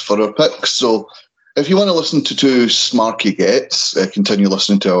fun of us for our picks. So if you want to listen to 2 smarky gets, continue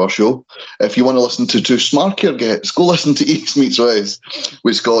listening to our show. If you want to listen to 2 smarkier gets, go listen to East meets West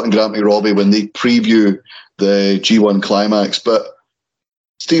with Scott and Grant McRobbie when they preview the G1 Climax. But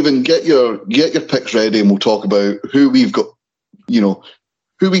Stephen, get your picks ready and we'll talk about who we've got,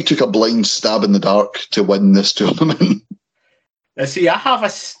 who we took a blind stab in the dark to win this tournament. See,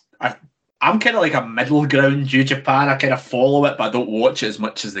 I'm kind of like a middle ground New Japan. I kind of follow it, but I don't watch it as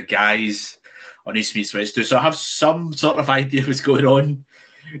much as the guys on East meets West do. So I have some sort of idea what's going on.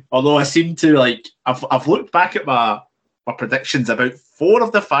 Although I seem to I've looked back at my predictions. About 4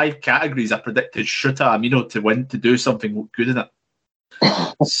 of the 5 categories I predicted Shota Umino to win, to do something good in it.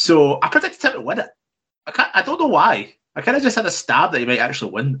 So I predicted him to win it. I don't know why. I kind of just had a stab that he might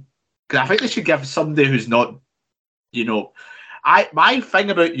actually win. Because I think they should give somebody who's not, my thing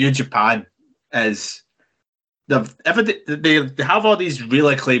about New Japan is they have all these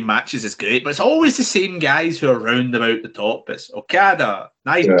really acclaimed matches. It's great, but it's always the same guys who are round about the top. It's Okada,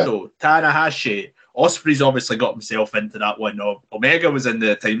 Naito, Tanahashi. Ospreay's obviously got himself into that one. Omega was in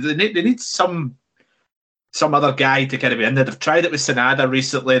the time. They need some other guy to kind of be in there. They've tried it with Sanada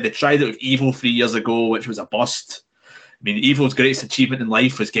recently. They tried it with Evil 3 years ago, which was a bust. I mean, Evil's greatest achievement in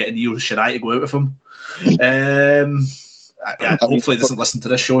life was getting Io Shirai to go out with him. Hopefully he doesn't listen to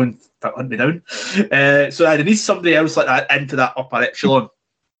this show and hunt me down. So I need somebody else like that into that upper echelon.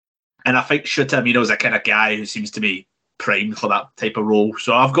 And I think Shota Umino is a kind of guy who seems to be primed for that type of role.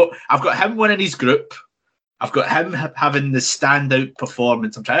 So I've got him winning his group. I've got him having the standout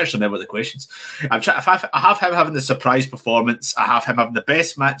performance. I'm trying to actually remember the questions. I have him having the surprise performance. I have him having the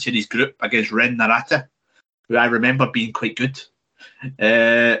best match in his group against Ren Narita, who I remember being quite good.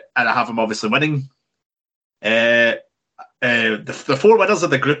 And I have him obviously winning. The 4 winners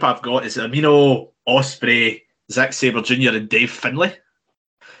of the group I've got is Umino, Ospreay, Zack Sabre Jr. and Dave Finlay.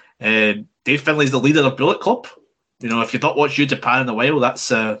 Dave Finlay's the leader of Bullet Club. If you've not watched New Japan in a while,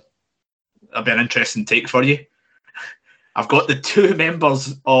 that'll be an interesting take for you. I've got the 2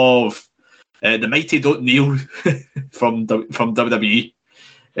 members of the Mighty Don't Kneel from WWE.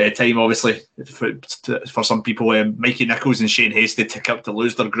 Time, obviously, for some people, Mikey Nichols and Shane Hasty took up to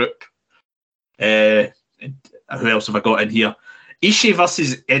lose their group. Who else have I got in here? Ishii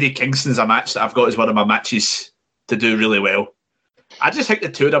versus Eddie Kingston is a match that I've got as one of my matches to do really well. I just think the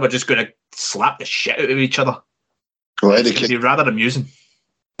 2 of them are just going to slap the shit out of each other. Well, It's going to be rather amusing.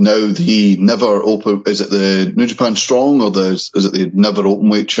 Now, the never open, is it the New Japan Strong or is it the never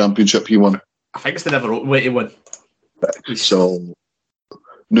openweight championship he won? I think it's the never openweight he won. So,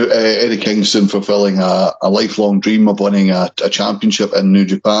 Eddie Kingston fulfilling a lifelong dream of winning a championship in New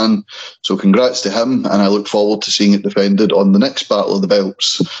Japan. So congrats to him, and I look forward to seeing it defended on the next Battle of the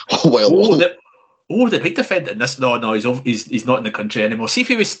Belts. They might defend it in this. No, he's not in the country anymore. See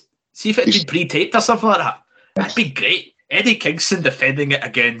if it had been pre-taped or something like that. That'd be great. Eddie Kingston defending it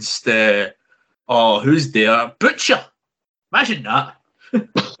against who's there? Butcher. Imagine that.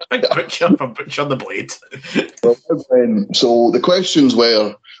 Big Butcher from Butcher the Blade. So the questions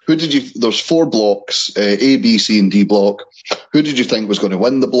were, there's 4 blocks, A, B, C and D block. Who did you think was going to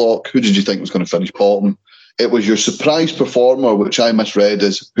win the block? Who did you think was going to finish bottom? it was your surprise performer, which I misread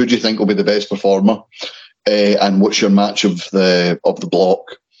as who do you think will be the best performer, and what's your match of the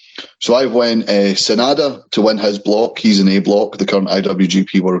block. So I went Sanada to win his block. He's in A block, the current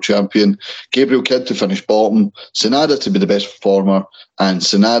IWGP World Champion. Gabriel Kidd to finish bottom. Sanada to be the best performer. And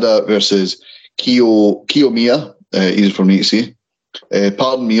Sanada versus Kiyomiya. Easy for me to say.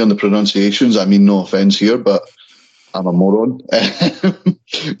 Pardon me on the pronunciations. I mean no offence here, but I'm a moron.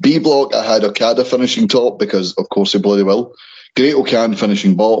 B block, I had Okada finishing top because, of course, he bloody will. Great O'Khan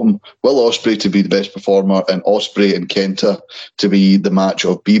finishing bottom, Will Ospreay to be the best performer, and Ospreay and Kenta to be the match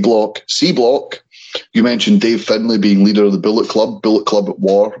of B block. C block, you mentioned Dave Finlay being leader of the Bullet Club at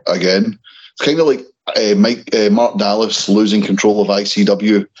war again. It's kind of like Mark Dallas losing control of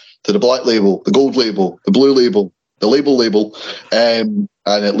ICW to the black label, the gold label, the blue label, the label, and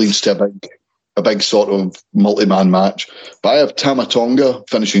it leads to a big sort of multi-man match. But I have Tama Tonga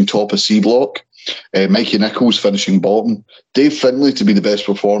finishing top of C block, Mikey Nichols finishing bottom, Dave Finlay to be the best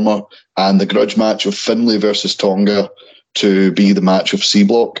performer, and the grudge match of Finlay versus Tonga to be the match of C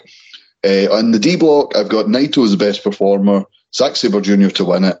block. On the D block, I've got Naito as the best performer, Zack Sabre Jr. to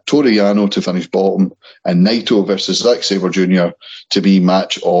win it, Toru Yano to finish bottom, and Naito versus Zack Sabre Jr. to be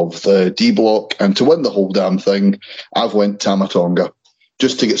match of the D block. And to win the whole damn thing, I've went Tama Tonga,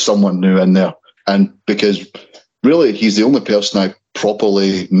 just to get someone new in there. And because really, he's the only person I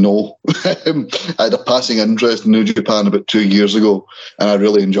properly know. I had a passing interest in New Japan about 2 years ago, and I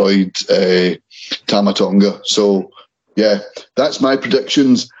really enjoyed Tama Tonga. So, yeah, that's my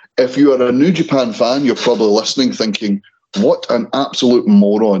predictions. If you are a New Japan fan, you're probably listening thinking, what an absolute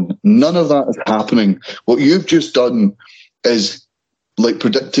moron. None of that is happening. What you've just done is like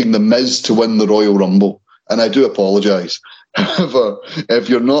predicting The Miz to win the Royal Rumble. And I do apologise. However, if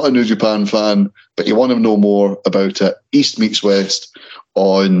you're not a New Japan fan, but you want to know more about it, East Meets West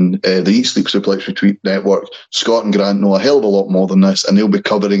on the Eat Sleep Suplex Retweet Network, Scott and Grant know a hell of a lot more than this, and they'll be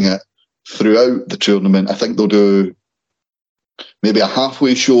covering it throughout the tournament. I think they'll do maybe a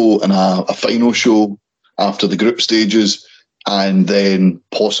halfway show and a final show after the group stages, and then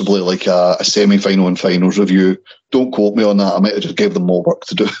possibly like a semi-final and finals review. Don't quote me on that. I might have just gave them more work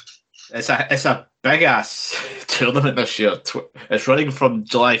to do. It's a big ass tournament this year. It's running from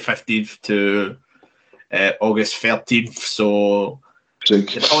July 15th to August 13th. So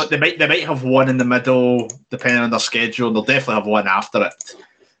they might have one in the middle, depending on their schedule. And they'll definitely have one after it,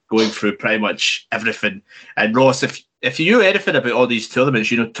 going through pretty much everything. And Ross, if you knew anything about all these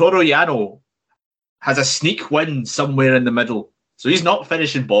tournaments, you know Toru Yano has a sneak win somewhere in the middle. So he's not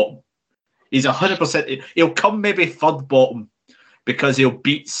finishing bottom. He's 100%. He'll come maybe third bottom, because he'll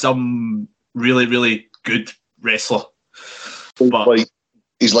beat some really, really good wrestler. But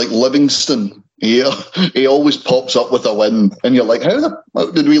he's like Livingston. He always pops up with a win, and you're like, how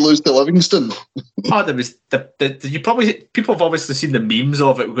did we lose to Livingston? There was people have obviously seen the memes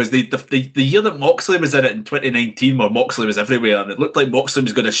of it, because the year that Moxley was in it in 2019, where Moxley was everywhere, and it looked like Moxley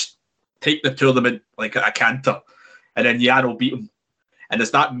was going to take the tournament like a canter, and then Yano beat him. And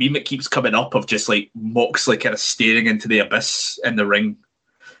there's that meme that keeps coming up of just like Moxley kind of staring into the abyss in the ring.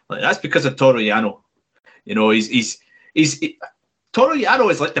 Like, that's because of Toru Yano. You know, he's Toru Yano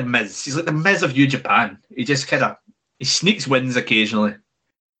is like the Miz. He's like the Miz of New Japan. He just he sneaks wins occasionally,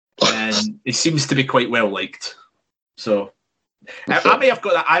 and he seems to be quite well liked. So I may have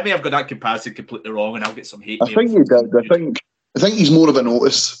got that comparison completely wrong, and I'll get some hate. I think you did. I think he's more of an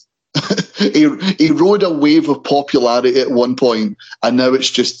Otis. he rode a wave of popularity at one point, and now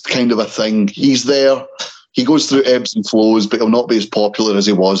it's just kind of a thing. He's there. He goes through ebbs and flows, but he'll not be as popular as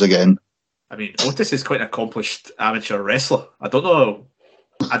he was again. I mean, Otis is quite an accomplished amateur wrestler. I don't know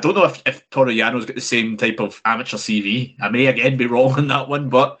if Toru Yano's got the same type of amateur CV. I may again be wrong on that one,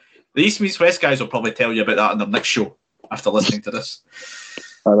 but the East Meets West guys will probably tell you about that on their next show after listening to this.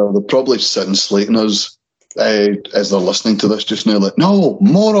 I know, they're probably sitting slating us as they're listening to this just now, like, no,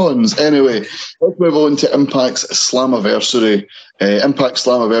 morons. Anyway, let's move on to Impact's Slammiversary. Impact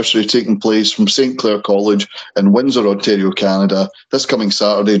Slammiversary taking place from St. Clair College in Windsor, Ontario, Canada, this coming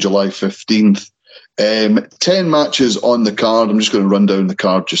Saturday, July 15th. 10 matches on the card. I'm just going to run down the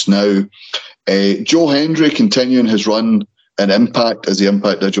card just now. Joe Hendry continuing his run in Impact as the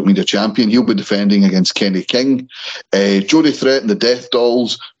Impact Digital Media Champion. He'll be defending against Kenny King. Jody Threat and the Death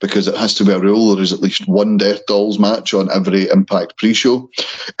Dolls, because it has to be a rule, there is at least one Death Dolls match on every Impact pre-show.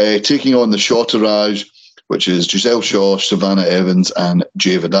 Taking on the Shotterage, which is Giselle Shaw, Savannah Evans and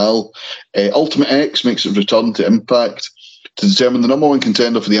Jay Vidal. Ultimate X makes its return to Impact to determine the number one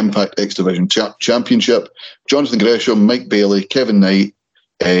contender for the Impact X Division Championship. Jonathan Gresham, Mike Bailey, Kevin Knight,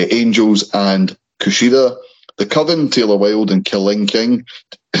 Angels and Kushida The Coven, Taylor Wilde and Killing King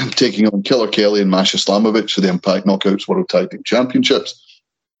taking on Killer Kelly and Masha Slamovich for the Impact Knockouts World Tag Team Championships.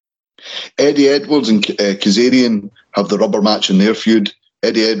 Eddie Edwards and Kazarian have the rubber match in their feud.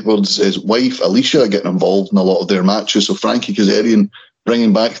 Eddie Edwards' wife, Alicia, getting involved in a lot of their matches. So Frankie Kazarian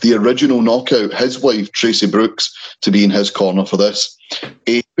bringing back the original Knockout, his wife, Tracy Brooks, to be in his corner for this.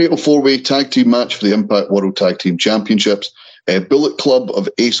 A fatal four-way tag team match for the Impact World Tag Team Championships. Bullet Club of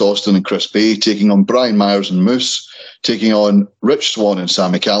Ace Austin and Chris Bay taking on Brian Myers and Moose, taking on Rich Swann and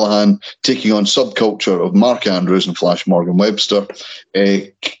Sami Callihan, taking on Subculture of Mark Andrews and Flash Morgan Webster.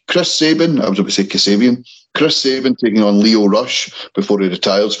 Chris Sabin, I was about to say Kasabian, Chris Sabin taking on Leo Rush before he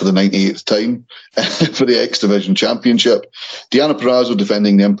retires for the 98th time for the X Division Championship. Deanna Purrazzo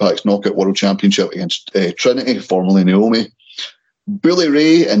defending the Impact's Knockout World Championship against Trinity, formerly Naomi. Bully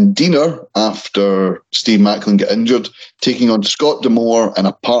Ray and Diener, after Steve Macklin got injured, taking on Scott D'Amore and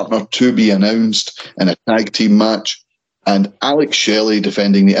a partner to be announced in a tag team match. And Alex Shelley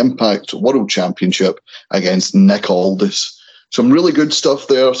defending the Impact World Championship against Nick Aldis. Some really good stuff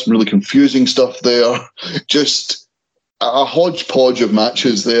there, some really confusing stuff there. Just a hodgepodge of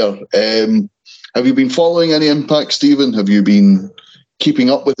matches there. Have you been following any Impact, Stephen? Have you been keeping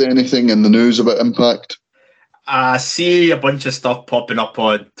up with anything in the news about Impact? I see a bunch of stuff popping up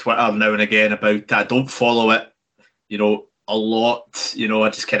on Twitter now and again about it. I don't follow it, a lot. I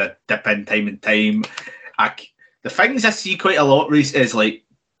just kind of dip in time and time. The things I see quite a lot, Reese, is like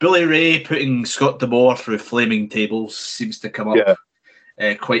Bully Ray putting Scott D'Amore through flaming tables seems to come up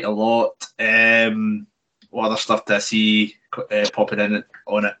quite a lot. What other stuff do I see popping in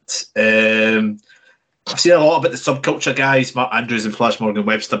on it? I've seen a lot about the Subculture guys, Mark Andrews and Flash Morgan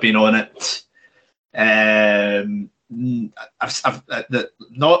Webster being on it. I've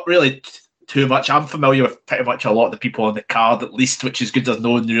not really too much. I'm familiar with pretty much a lot of the people on the card, at least, which is good. There's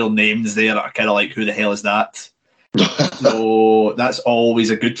no real names there. I kind of like, who the hell is that? So that's always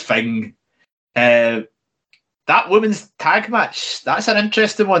a good thing. That women's tag match, that's an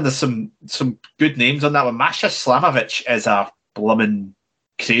interesting one. There's some good names on that one. Masha Slamovich is a blooming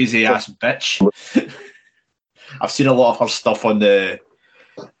crazy ass bitch. I've seen a lot of her stuff on the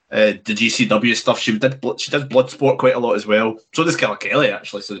GCW stuff. She does Bloodsport quite a lot as well. So does Killer Kelly,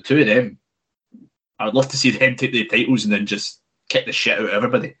 actually. So the two of them, I would love to see them take the titles and then just kick the shit out of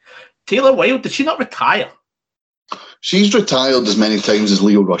everybody. Taylor Wilde, did she not retire? She's retired as many times as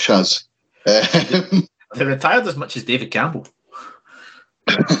Leo Rush has. They retired as much as David Campbell.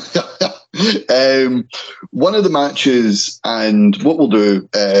 One of the matches, and what we'll do,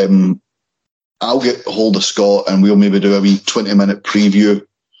 I'll get hold of Scott and we'll maybe do a wee 20-minute preview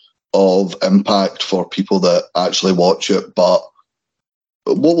of Impact for people that actually watch it. But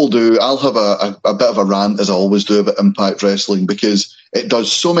what we'll do, I'll have a bit of a rant, as I always do, about Impact Wrestling, because it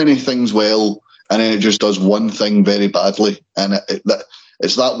does so many things well and then it just does one thing very badly. And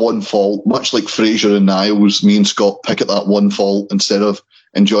it's that one fault, much like Fraser and Niles. Me and Scott pick at that one fault instead of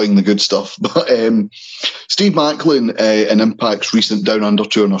enjoying the good stuff. But Steve Macklin, in Impact's recent Down Under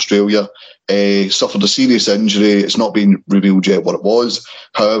tour in Australia, suffered a serious injury. It's not been revealed yet what it was.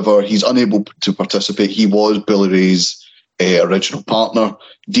 However, he's unable to participate. He was Billy Ray's original partner.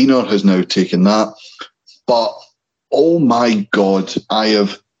 Diener has now taken that. But, oh my God, I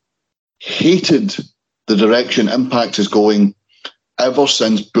have hated the direction Impact is going ever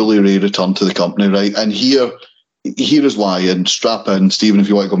since Bully Ray returned to the company, right? And here is why, and strap in, Stephen, if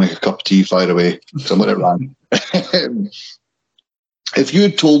you want to go make a cup of tea, fire away. Somewhere it ran. If you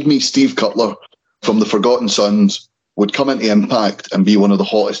had told me Steve Cutler from the Forgotten Sons would come into Impact and be one of the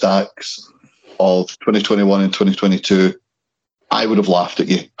hottest acts of 2021 and 2022, I would have laughed at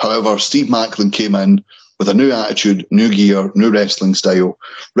you. However, Steve Macklin came in with a new attitude, new gear, new wrestling style,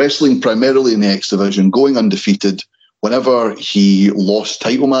 wrestling primarily in the X Division, going undefeated. Whenever he lost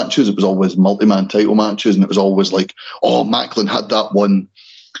title matches, it was always multi-man title matches, and it was always like, oh, Macklin had that one.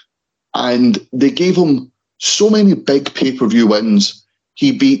 And they gave him so many big pay-per-view wins.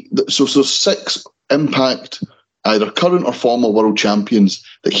 He beat, so 6 Impact, either current or former world champions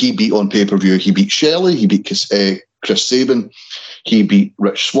that he beat on pay-per-view. He beat Shelley, he beat Chris Sabin, he beat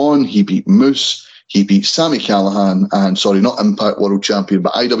Rich Swann, he beat Moose, he beat Sami Callihan, and sorry, not Impact World Champion,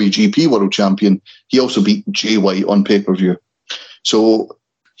 but IWGP World Champion. He also beat Jay White on pay-per-view. So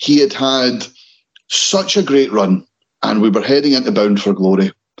he had such a great run, and we were heading into Bound for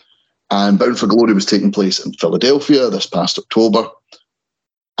Glory. And Bound for Glory was taking place in Philadelphia this past October.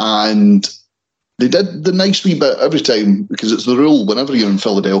 And they did the nice wee bit every time, because it's the rule, whenever you're in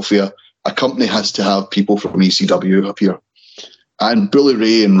Philadelphia, a company has to have people from ECW appear. And Bully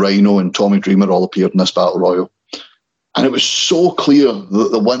Ray and Rhino and Tommy Dreamer all appeared in this Battle Royal. And it was so clear that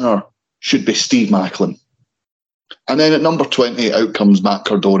the winner should be Steve Macklin. And then at number 20, out comes Matt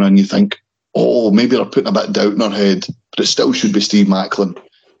Cardona, and you think, oh, maybe they're putting a bit of doubt in our head, but it still should be Steve Macklin.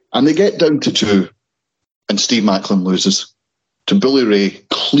 And they get down to 2, and Steve Macklin loses to Bully Ray,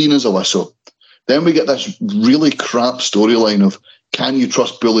 clean as a whistle. Then we get this really crap storyline of, can you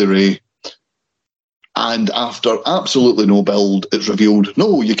trust Bully Ray? And after absolutely no build, it's revealed,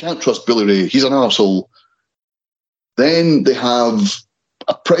 no, you can't trust Bully Ray. He's an arsehole. Then they have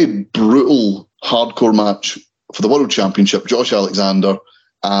a pretty brutal hardcore match for the World Championship, Josh Alexander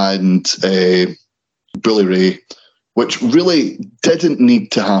and Bully Ray, which really didn't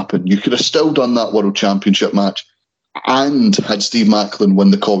need to happen. You could have still done that World Championship match and had Steve Macklin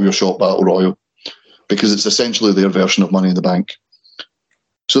win the Call Your Shot Battle Royal, because it's essentially their version of Money in the Bank.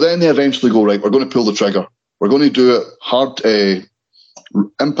 So then they eventually go, right, we're going to pull the trigger. We're going to do it hard,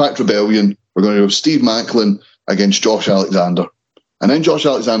 Impact Rebellion. We're going to do Steve Macklin against Josh Alexander. And then Josh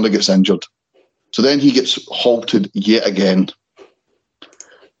Alexander gets injured. So then he gets halted yet again.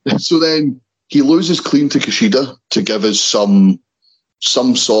 So then he loses clean to Kushida to give us some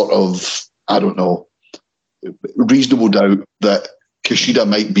sort of, I don't know, reasonable doubt that Kushida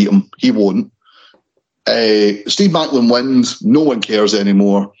might beat him. He won't. Steve Macklin wins. No one cares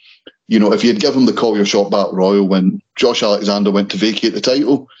anymore. You know, if you had given him the Call Your Shot Battle Royal when Josh Alexander went to vacate the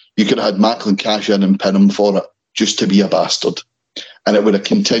title, you could have had Macklin cash in and pin him for it, just to be a bastard. And it would have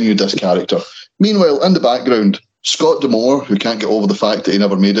continued this character. Meanwhile, in the background, Scott D'Amore, who can't get over the fact that he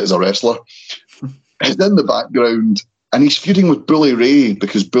never made it as a wrestler, is in the background, and he's feuding with Bully Ray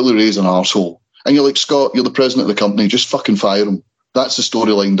because Bully Ray's an arsehole. And you're like, Scott, you're the president of the company, just fucking fire him. That's the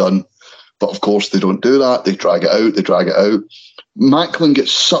storyline done. But of course, they don't do that. They drag it out. Macklin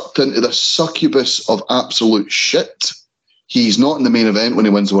gets sucked into this succubus of absolute shit. He's not in the main event when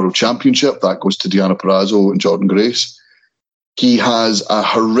he wins the World Championship. That goes to Deonna Purrazzo and Jordan Grace. He has a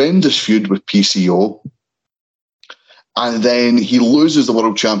horrendous feud with PCO. And then he loses the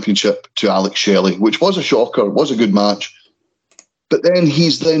World Championship to Alex Shelley, which was a shocker, was a good match. But then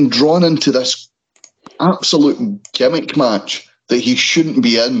he's then drawn into this absolute gimmick match that he shouldn't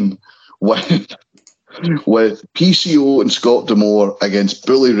be in with PCO and Scott D'Amore against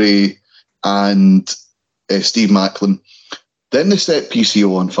Bully Ray and Steve Macklin. Then they set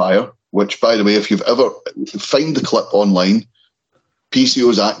PCO on fire, which, by the way, if you've ever find the clip online,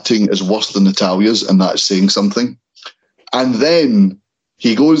 PCO's acting is worse than Natalia's, and that's saying something. And then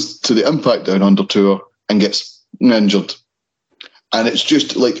he goes to the Impact Down Under tour and gets injured. And it's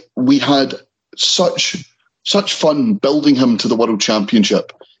just like, we had such fun building him to the World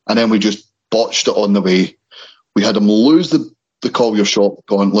Championship, and then we just botched it on the way. We had him lose the Call Your Shot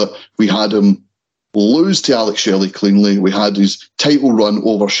gauntlet. We had him lose to Alex Shelley cleanly. We had his title run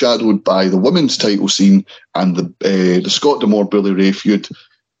overshadowed by the women's title scene and the Scott D'Amore Bully Ray feud.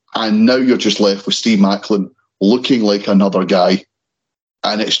 And now you're just left with Steve Macklin looking like another guy.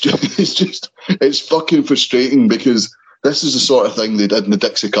 And it's fucking frustrating, because this is the sort of thing they did in the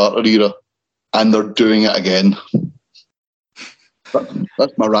Dixie Carter era, and they're doing it again.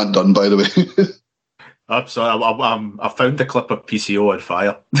 That's my rant done, by the way. I'm sorry, I found the clip of PCO on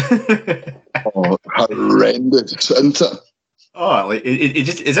fire. Oh, horrendous, isn't it? Oh, like, it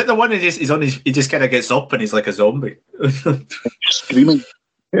just, is it the one he just kind of gets up and he's like a zombie? Screaming.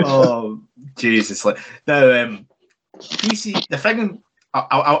 Oh, Jesus. Like, now, PC, the thing,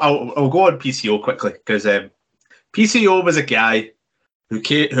 I'll go on PCO quickly, because PCO was a guy who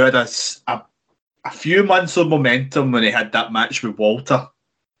had a few months of momentum when he had that match with Walter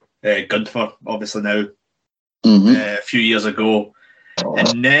Gunther, obviously now, a few years ago.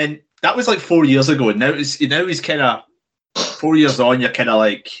 And then that was like 4 years ago. Now he's kind of 4 years on. You're kind of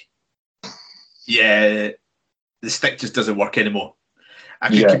like, yeah, the stick just doesn't work anymore. I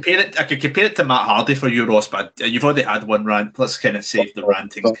could compare it to Matt Hardy for you, Ross, but you've already had one rant. Let's kind of save the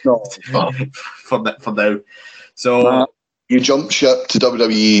ranting for now. So you jumped ship to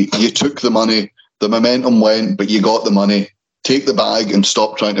WWE. You took the money. The momentum went, but you got the money. Take the bag and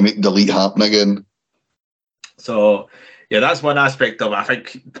stop trying to make delete happen again. So, yeah, that's one aspect of it. I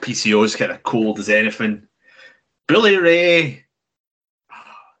think PCO is kind of cold as anything. Bully Ray,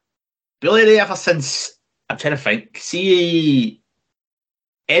 ever since, I'm trying to think, see,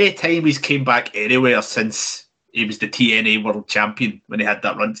 any time he's came back anywhere since he was the TNA World Champion when he had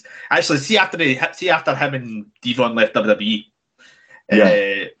that run. Actually, see after him and Devon left WWE,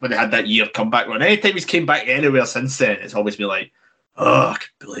 when they had that year comeback run. Anytime he's came back anywhere since then, it's always been like, oh,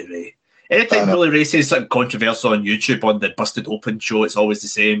 Bully Ray. Anytime Bully Ray says something controversial on YouTube on the Busted Open show, it's always the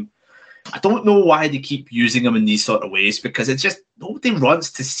same. I don't know why they keep using him in these sort of ways, because it's just, nobody wants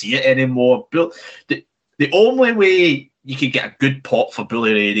to see it anymore. The only way you can get a good pop for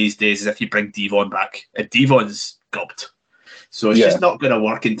Bully Ray these days is if you bring Devon back. And Devon's gubbed. So it's just not going to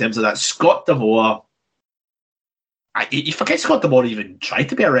work in terms of that. Scott D'Amore, you forget Scott D'Amore even tried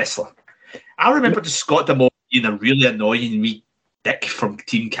to be a wrestler. I remember just Scott D'Amore being a really annoying wee dick from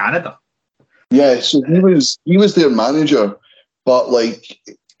Team Canada. Yeah, so he was their manager, but like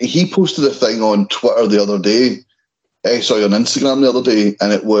he posted a thing on Twitter the other day, on Instagram the other day,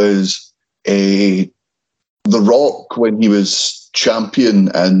 and it was The Rock when he was champion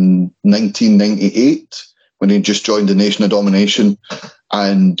in 1998, when he just joined the Nation of Domination,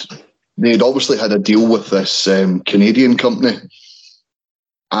 and they'd obviously had a deal with this Canadian company,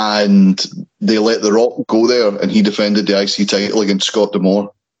 and they let The Rock go there, and he defended the IC title against Scott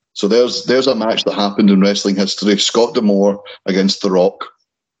D'Amore. So there's a match that happened in wrestling history: Scott D'Amore against The Rock.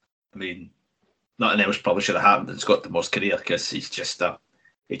 I mean, nothing else probably should have happened in Scott D'Amore's career, because he's just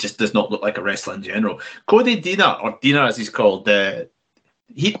he just does not look like a wrestler in general. Cody Deaner, or Deaner as he's called,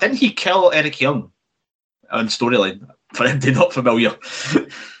 he kill Eric Young on storyline? For anybody not familiar,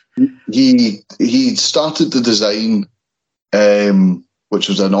 he started the design, which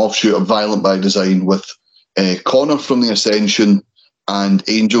was an offshoot of Violent by Design, with Connor from the Ascension and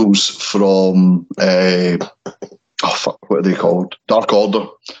Angels from what are they called? Dark Order.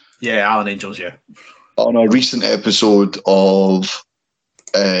 Yeah, Alan Angels. Yeah. On a recent episode of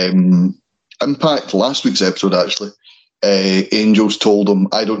Impact, last week's episode actually, Angels told him,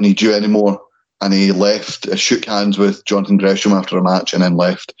 "I don't need you anymore," and he left. Shook hands with Jonathan Gresham after a match and then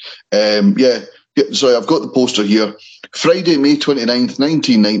left. Sorry, I've got the poster here. Friday, May 29th,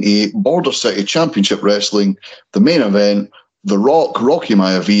 1998, Border City Championship Wrestling, the main event. The Rock, Rocky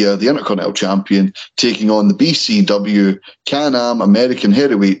Maivia, the Intercontinental Champion, taking on the BCW Can-Am American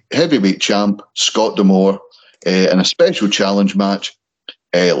Heavyweight Champ, Scott D'Amore, in a special challenge match.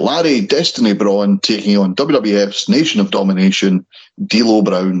 Larry Destiny Braun taking on WWF's Nation of Domination, D'Lo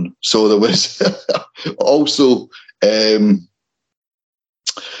Brown. So there was also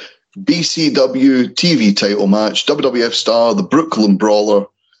BCW TV title match, WWF star, the Brooklyn Brawler,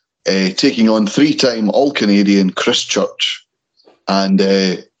 taking on three-time All-Canadian Chris Church. And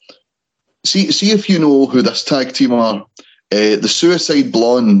see if you know who this tag team are. The Suicide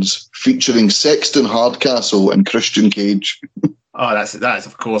Blondes, featuring Sexton Hardcastle and Christian Cage. Oh, that is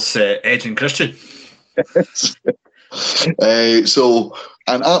of course Edge and Christian. So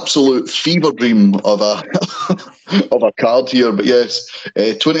an absolute fever dream of a card here. But yes,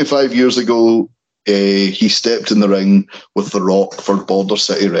 25 years ago, he stepped in the ring with The Rock for Border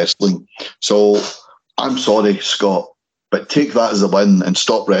City Wrestling. So I'm sorry, Scott, but take that as a win and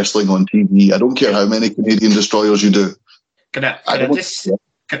stop wrestling on TV. I don't care how many Canadian destroyers you do. Can I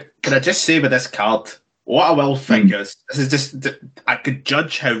just say with this card, what I will think is, this is just, I could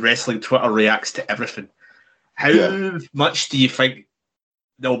judge how wrestling Twitter reacts to everything. How much do you think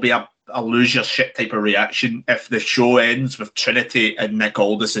there'll be a lose your shit type of reaction if the show ends with Trinity and Nick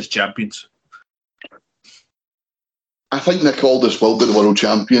Aldis as champions? I think Nick Aldis will be the world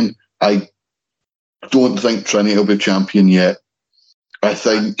champion. I don't think Trinity will be champion yet. I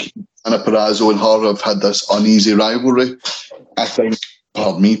think Anna Purrazzo and her have had this uneasy rivalry. I think,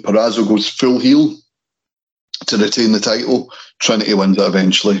 Purrazzo goes full heel to retain the title. Trinity wins it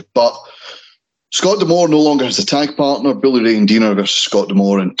eventually. But Scott D'Amore no longer has a tag partner. Billy Ray and Deaner versus Scott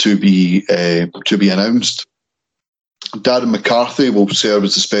D'Amore, and to be announced. Darren McCarthy will serve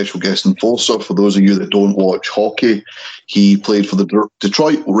as a special guest enforcer. For those of you that don't watch hockey, he played for the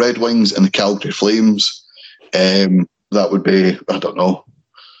Detroit Red Wings and the Calgary Flames. That would be, I don't know,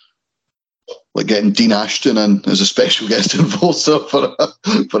 like getting Dean Ashton in as a special guest enforcer for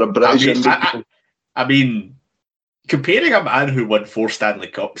a British. I mean, comparing a man who won 4 Stanley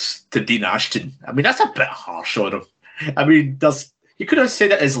Cups to Dean Ashton, I mean, that's a bit harsh on him. I mean, you could have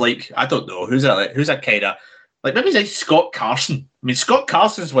said it as like, I don't know, who's a kind of, like maybe like Scott Carson. I mean, Scott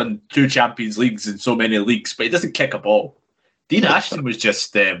Carson's won 2 Champions Leagues in so many leagues, but he doesn't kick a ball. Dean Ashton was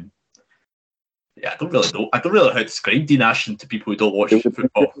just, I don't really know. I don't really know how to describe Dean Ashton to people who don't watch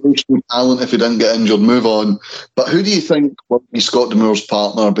football. Talent if he didn't get injured, move on. But who do you think will be Scott D'Amore's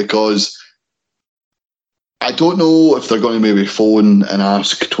partner? Because I don't know if they're going to maybe phone and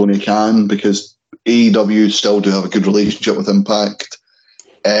ask Tony Khan, because AEW still do have a good relationship with Impact.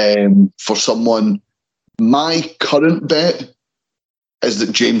 For someone, my current bet is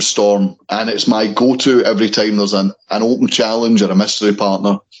that James Storm, and it's my go-to every time there's an open challenge or a mystery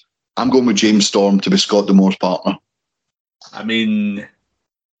partner. I'm going with James Storm to be Scott D'Amore's partner. I mean,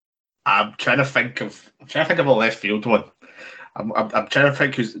 I'm trying to think of a left field one. I'm trying to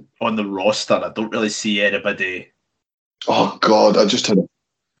think who's on the roster. I don't really see anybody. Oh God, I just had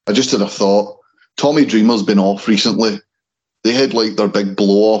a thought. Tommy Dreamer's been off recently. They had like their big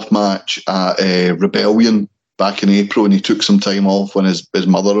blow-off match at Rebellion back in April, and he took some time off when his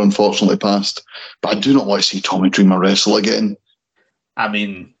mother unfortunately passed. But I do not want to see Tommy Dreamer wrestle again. I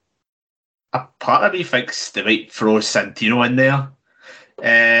mean, a part of me thinks they might throw Santino in there.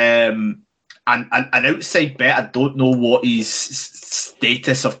 And an outside bet, I don't know what his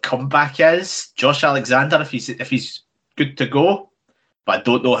status of comeback is. Josh Alexander, if he's good to go, but I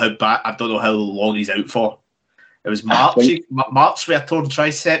don't know how long he's out for. It was March with a torn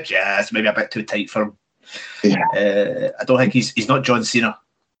triceps. Yeah, it's maybe a bit too tight for him. Yeah. I don't think he's not John Cena.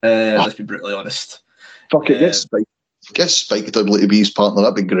 Let's be brutally honest. Fuck it, get Spike Dudley to be his partner.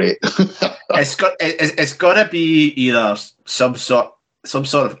 That'd be great. It's got to be either some sort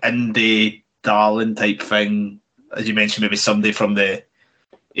of indie darling type thing, as you mentioned, maybe somebody from the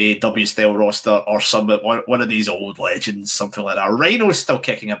AEW style roster, or one of these old legends, something like that. Rhino's still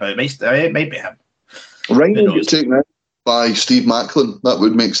kicking about. It might be him. Rhino get taken out by Steve Macklin. That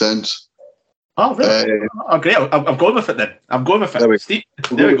would make sense. Oh, really? Great. I'm going with it then. I'm going with it. Steve,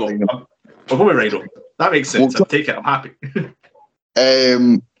 there we go. I'll go with Rhino. That makes sense. I'll take it. I'm happy.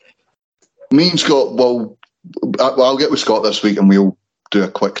 Me and Scott, I'll get with Scott this week and we'll do a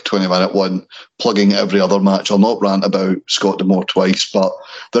quick 20-minute one, plugging every other match. I'll not rant about Scott D'Amore twice, but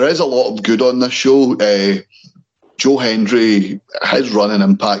there is a lot of good on this show. Joe Hendry, his run in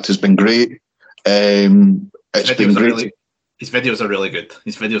Impact has been great. It's been great. His videos are really good.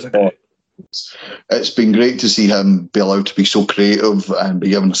 His videos are great. It's been great to see him be allowed to be so creative and be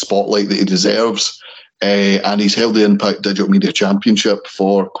given the spotlight that he deserves. And he's held the Impact Digital Media Championship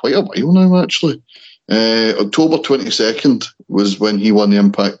for quite a while now, actually. October 22nd was when he won the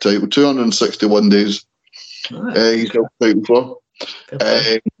Impact title. 261 days he's held the title for.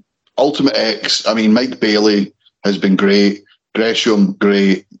 Ultimate X, I mean, Mike Bailey has been great. Gresham,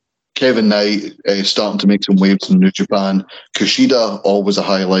 great. Kevin Knight starting to make some waves in New Japan. Kushida, always a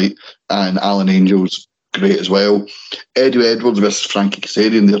highlight. And Alan Angel's great as well. Eddie Edwards versus Frankie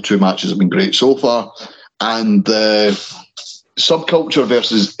Kazarian, their two matches have been great so far. And Subculture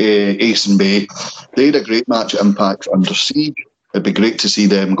versus Ace and Bay, they had a great match at Impact Under Siege. It'd be great to see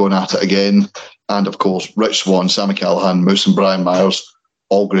them going at it again. And of course, Rich Swann, Sami Callihan, Moose and Brian Myers,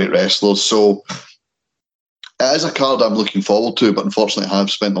 all great wrestlers. So it is a card I'm looking forward to, but unfortunately I have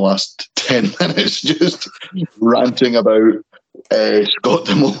spent the last 10 minutes just ranting about Scott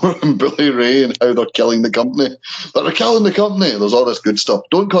D'Amore and Billy Ray and how they're killing the company. But they're killing the company. There's all this good stuff.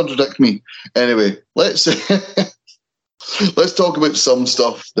 Don't contradict me. Anyway, let's talk about some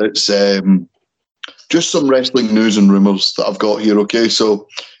stuff that's just some wrestling news and rumours that I've got here, okay? So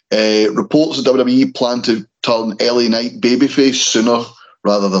reports that WWE plan to turn LA Knight babyface sooner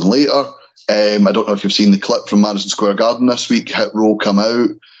rather than later. I don't know if you've seen the clip from Madison Square Garden this week. Hit Row come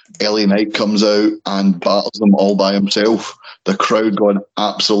out, LA Knight comes out and battles them all by himself. The crowd going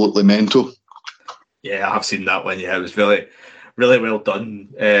absolutely mental. Yeah, I have seen that one. Yeah, it was really, really well done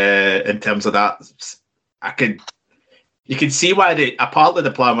in terms of that. You can see why a part of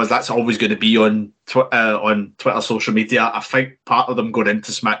the plan was that's always going to be on Twitter, social media. I think part of them going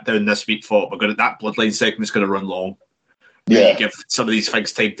into SmackDown this week thought that Bloodline segment's going to run long. Yeah, you give some of these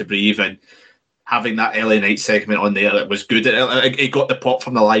things time to breathe, and having that LA Knight segment on there, it was good. It got the pop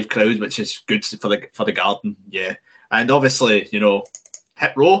from the live crowd, which is good for the Garden. Yeah, and obviously,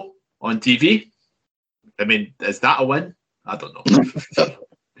 Hit Row on TV. I mean, is that a win? I don't know.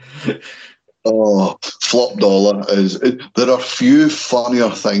 Oh, Flop Dollar there are few funnier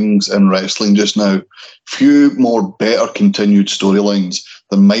things in wrestling just now. Few more better continued storylines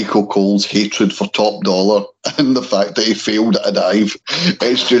than Michael Cole's hatred for Top Dollar and the fact that he failed at a dive.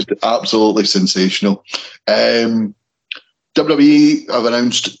 It's just absolutely sensational. WWE have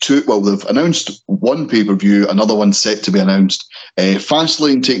announced they've announced one pay-per-view, another one set to be announced.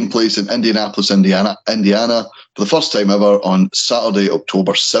 Fastlane taking place in Indianapolis, Indiana, for the first time ever on Saturday,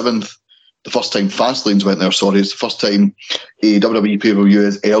 October 7th. The first time Fastlane's went there, sorry. It's the first time a WWE pay-per-view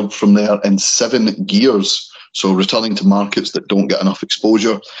is aired from there in 7 years. So returning to markets that don't get enough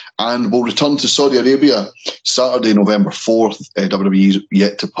exposure. And we'll return to Saudi Arabia Saturday, November 4th. WWE's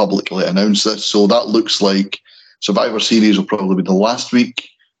yet to publicly announce this. So that looks like Survivor Series will probably be the last week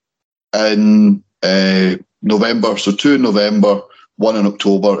in November. So 2 in November, 1 in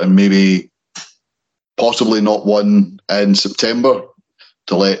October, and maybe possibly not 1 in September,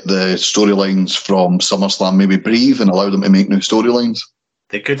 to let the storylines from SummerSlam maybe breathe and allow them to make new storylines.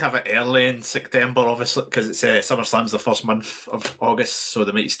 They could have it early in September, obviously, because it's SummerSlam's the first month of August, so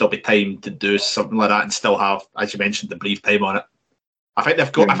there might still be time to do something like that and still have, as you mentioned, the brief time on it. I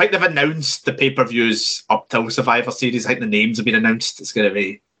think they've announced the pay-per-views up till Survivor Series. I think the names have been announced. It's going to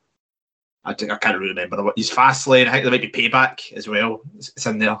be, I can't really remember what. He's Fastlane. I think there might be Payback as well. It's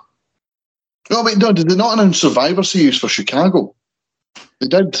in there. No, wait, no, did they not announce Survivor Series for Chicago? They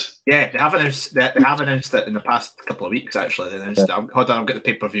did. Yeah, they have announced it in the past couple of weeks. Actually, they announced it. Hold on, I'll get the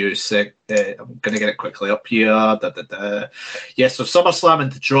pay-per-views. I'm going to get it quickly up here. Yeah, so SummerSlam in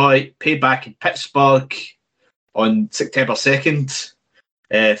Detroit, Payback in Pittsburgh on September 2nd.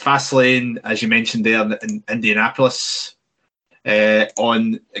 Fastlane, as you mentioned there, in Indianapolis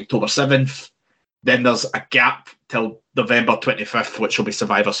on October 7th. Then there's a gap till November 25th, which will be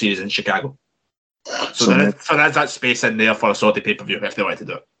Survivor Series in Chicago. So there's that space in there for a Saudi pay-per-view if they want to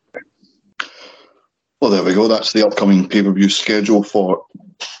do it. Well, there we go. That's the upcoming pay-per-view schedule for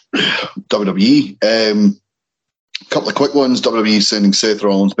WWE. A couple of quick ones. WWE sending Seth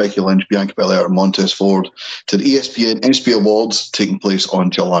Rollins, Becky Lynch, Bianca Belair and Montez Ford to the ESPN ESPY Awards taking place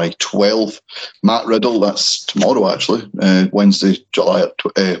on July 12th. Matt Riddle, that's tomorrow actually, Wednesday, July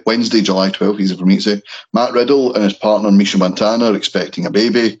 12th, easy for me to say. Matt Riddle and his partner Misha Montana are expecting a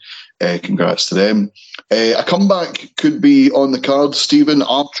baby. Congrats to them. A comeback could be on the card. Stephen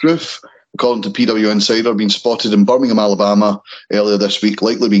R-Truth, according to PW Insider, being spotted in Birmingham, Alabama earlier this week,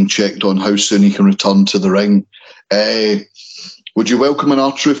 likely being checked on how soon he can return to the ring. Would you welcome an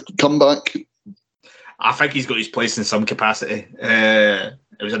R-Truth comeback? I think he's got his place in some capacity. It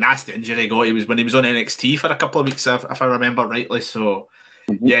was a nasty injury he got. He was when he was on NXT for a couple of weeks, if I remember rightly. So,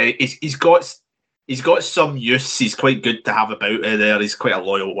 yeah, he's got some use. He's quite good to have about there. He's quite a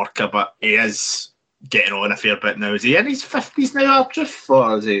loyal worker, but he is getting on a fair bit now. Is he in his 50s now, R-Truth,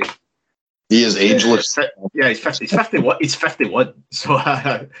 or is he? He is ageless. Yeah, he's 50. He's 51. He's 51. So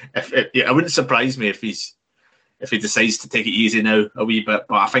it wouldn't surprise me if he decides to take it easy now a wee bit.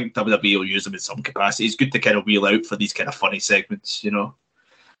 But I think WWE will use him in some capacity. It's good to kind of wheel out for these kind of funny segments, you know.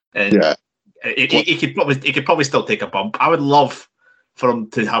 And yeah, he could probably still take a bump. I would love for him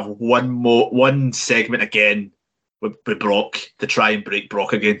to have one segment again with Brock to try and break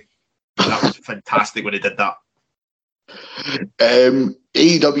Brock again. That was fantastic when he did that.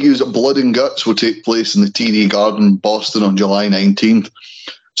 AEW's Blood and Guts will take place in the TD Garden, Boston on July 19th.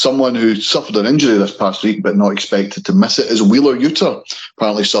 Someone who suffered an injury this past week but not expected to miss it is Wheeler Yuta.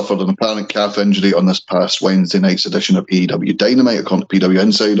 Apparently suffered an apparent calf injury on this past Wednesday night's edition of AEW Dynamite, according to PW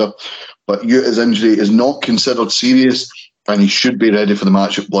Insider. But Yuta's injury is not considered serious and he should be ready for the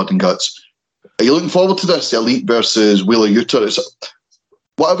match at Blood and Guts. Are you looking forward to this? The Elite versus Wheeler Yuta? It's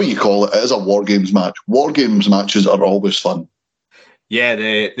whatever you call it, it is a War Games match. War Games matches are always fun. Yeah,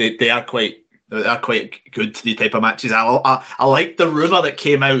 they are quite good, these type of matches. I like the rumour that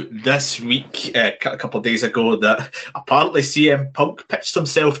came out this week, a couple of days ago, that apparently CM Punk pitched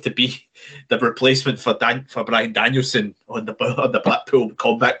himself to be the replacement for Bryan Danielson on the Blackpool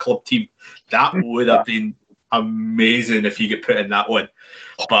Combat Club team. That would have been amazing if he get put in that one.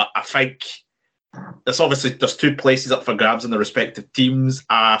 But I think there's two places up for grabs in the respective teams.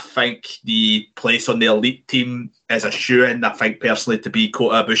 I think the place on the Elite team is a shoe-in, I think, personally, to be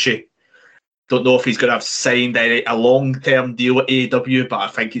Kota Ibushi. Don't know if he's going to have signed a long-term deal with AEW, but I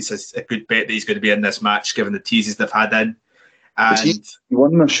think it's a good bet that he's going to be in this match, given the teases they've had in. And is he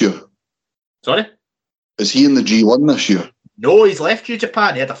G1 this year? Sorry? Is he in the G1 this year? No, he's left New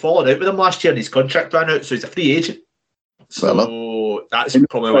Japan. He had a fallout with him last year and his contract ran out, so he's a free agent. So that's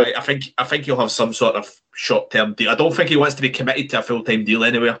probably why. I think he'll have some sort of short-term deal. I don't think he wants to be committed to a full-time deal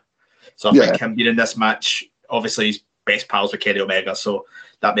anywhere. So I think him being in this match, obviously he's best pals with Kenny Omega, so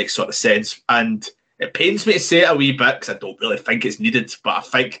that makes sort of sense. And it pains me to say it a wee bit because I don't really think it's needed, but I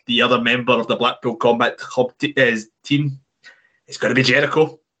think the other member of the Blackpool Combat Club team is going to be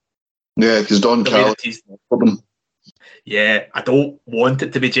Jericho. Yeah, because Don Callis. Yeah, I don't want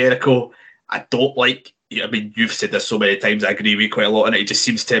it to be Jericho. I don't like... I mean, you've said this so many times. I agree with you quite a lot, and he just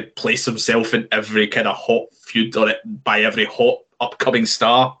seems to place himself in every kind of hot feud or by every hot upcoming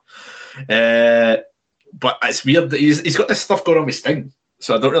star. But it's weird that he's got this stuff going on with Sting,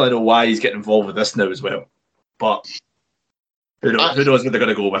 so I don't really know why he's getting involved with this now as well. But who knows where they're going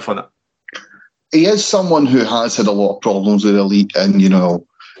to go with on it. He is someone who has had a lot of problems with Elite, and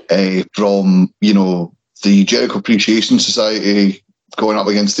from the Jericho Appreciation Society going up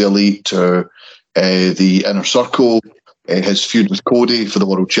against the Elite to the Inner Circle, his feud with Cody for the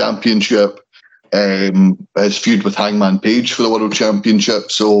World Championship, his feud with Hangman Page for the World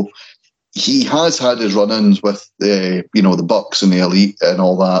Championship. So he has had his run-ins with the Bucks and the Elite and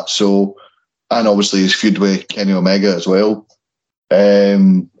all that. So, and obviously his feud with Kenny Omega as well.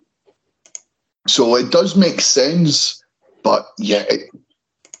 So it does make sense, but yeah,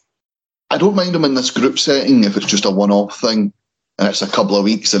 I don't mind him in this group setting if it's just a one-off thing. And it's a couple of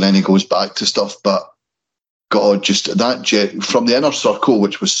weeks and then he goes back to stuff. But God, just that from the Inner Circle,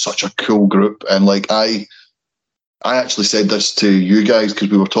 which was such a cool group. And I actually said this to you guys because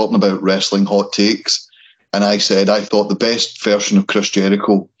we were talking about wrestling hot takes, and I said I thought the best version of Chris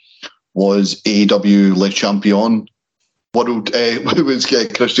Jericho was AEW Le Champion World. It was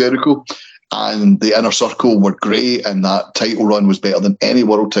Chris Jericho, and the Inner Circle were great, and that title run was better than any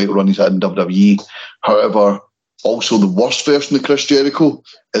world title run he's had in WWE. However, also the worst version of Chris Jericho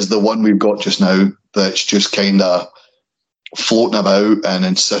is the one we've got just now, that's just kind of floating about and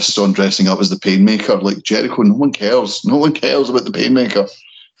insists on dressing up as the Painmaker. Like, Jericho, no one cares. No one cares about the Painmaker.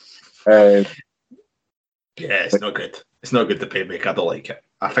 Yeah, it's not good. It's not good, the Painmaker. I don't like it.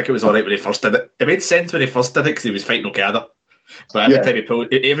 I think it was all right when he first did it. It made sense when he first did it because he was fighting Okada. But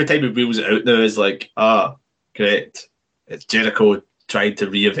every time he wheels it out now, it's like, great. It's Jericho trying to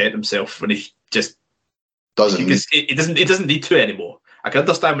reinvent himself when he just doesn't. He doesn't need to anymore. I can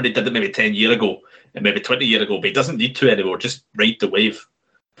understand when he did it maybe 10 years ago and maybe 20 years ago, but he doesn't need to anymore. Just ride the wave.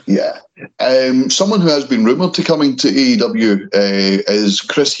 Yeah. Someone who has been rumoured to coming to AEW is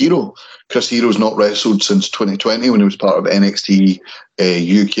Chris Hero. Chris Hero's not wrestled since 2020 when he was part of NXT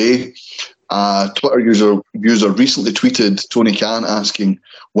UK. Twitter user recently tweeted Tony Khan asking,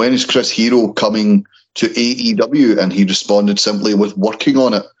 when is Chris Hero coming to AEW? And he responded simply with working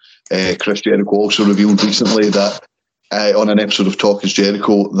on it. Chris Jericho also revealed recently that on an episode of Talk is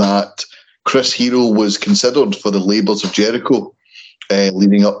Jericho that Chris Hero was considered for the Labels of Jericho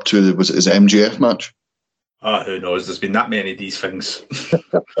leading up to his MJF match. Who knows? There's been that many of these things.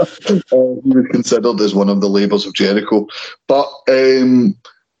 He was considered as one of the Labels of Jericho. But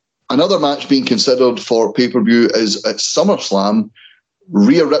another match being considered for pay-per-view is at SummerSlam,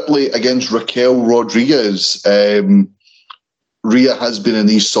 Rhea Ripley against Raquel Rodriguez. Rhea has been in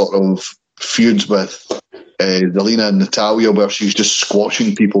these sort of feuds with Zelina and Natalia where she's just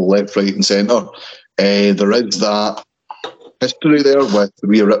squashing people left, right and centre. There is that history there with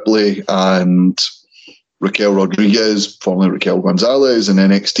Rhea Ripley and Raquel Rodriguez, formerly Raquel Gonzalez in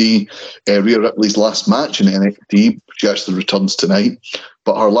NXT. Rhea Ripley's last match in NXT, she actually returns tonight,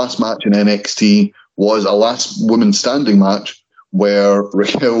 but her last match in NXT was a last woman standing match where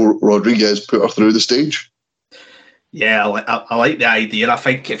Raquel Rodriguez put her through the stage. Yeah, I like the idea. I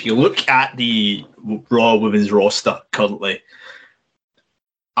think if you look at the Raw women's roster currently,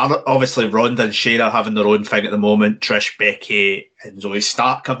 obviously Ronda and Shayna having their own thing at the moment, Trish, Becky and Zoe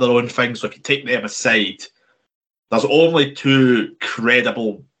Stark have their own thing, so if you take them aside, there's only two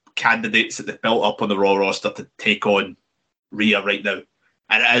credible candidates that they've built up on the Raw roster to take on Rhea right now,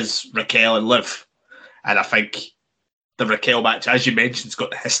 and it is Raquel and Liv. And I think the Raquel match, as you mentioned, has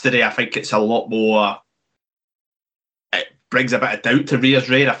got the history. I think it's a lot more... It brings a bit of doubt to Rhea's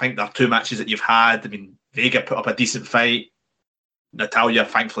reign. I think there are two matches that you've had. I mean, Vega put up a decent fight. Natalia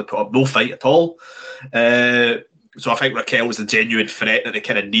thankfully put up no fight at all. So I think Raquel was the genuine threat that they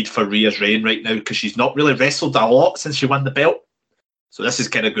kind of need for Rhea's reign right now because she's not really wrestled a lot since she won the belt. So this is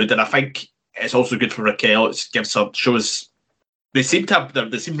kind of good. And I think it's also good for Raquel. It gives some shows... They seem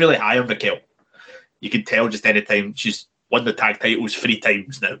really high on Raquel. You can tell just any time she's won the tag titles 3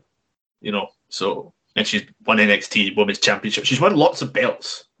 times now. You know, so... And she's won NXT Women's Championship. She's won lots of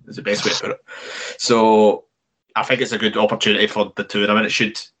belts, is the best way to put it. So I think it's a good opportunity for the two of them, and it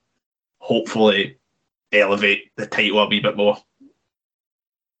should hopefully elevate the title a wee bit more.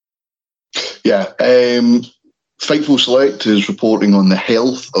 Yeah. Fightful Select is reporting on the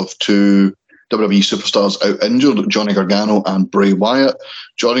health of two WWE superstars out injured, Johnny Gargano and Bray Wyatt.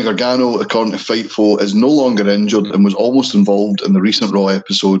 Johnny Gargano, according to Fightful, is no longer injured and was almost involved in the recent Raw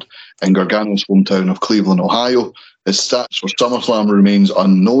episode in Gargano's hometown of Cleveland, Ohio. His stats for SummerSlam remains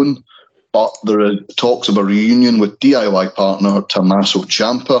unknown, but there are talks of a reunion with DIY partner Tommaso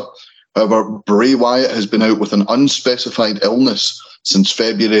Ciampa. However, Bray Wyatt has been out with an unspecified illness since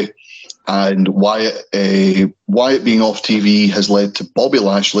February, and Wyatt being off TV has led to Bobby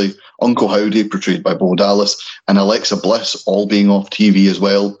Lashley, Uncle Howdy, portrayed by Bo Dallas, and Alexa Bliss all being off TV as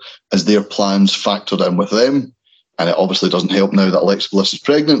well, as their plans factored in with them. And it obviously doesn't help now that Alexa Bliss is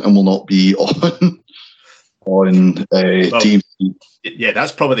pregnant and will not be on TV. Yeah,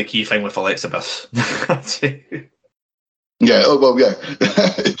 that's probably the key thing with Alexa Bliss. Yeah,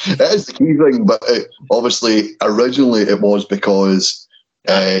 it is the key thing, but obviously originally it was because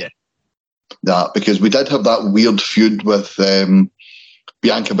because we did have that weird feud with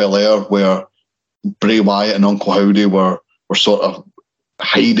Bianca Belair where Bray Wyatt and Uncle Howdy were sort of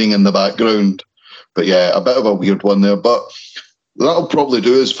hiding in the background. But yeah, a bit of a weird one there. But that'll probably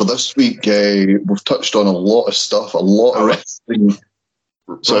do us for this week. We've touched on a lot of stuff, a lot of wrestling.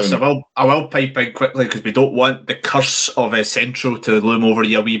 Ross, I will pipe in quickly because we don't want the curse of Central to loom over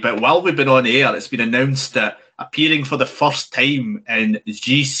you a wee bit. While we've been on air, it's been announced that appearing for the first time in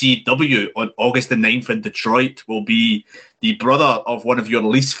GCW on August the 9th in Detroit will be the brother of one of your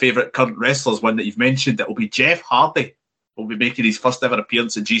least favourite current wrestlers, one that you've mentioned. It will be Jeff Hardy. Will be making his first ever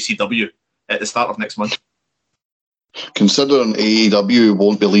appearance in GCW at the start of next month. Considering AEW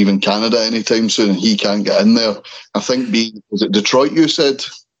won't be leaving Canada anytime soon and he can't get in there, I think was it Detroit you said?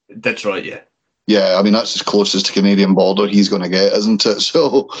 Detroit, yeah. Yeah, I mean, that's as close as to Canadian border he's going to get, isn't it?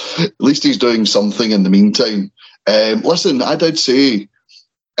 So at least he's doing something in the meantime. Listen, I did say,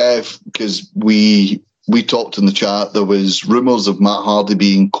 because we talked in the chat, there was rumours of Matt Hardy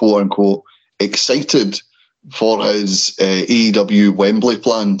being quote-unquote excited for his AEW Wembley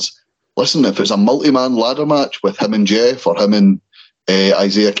plans. Listen, if it's a multi-man ladder match with him and Jeff or him and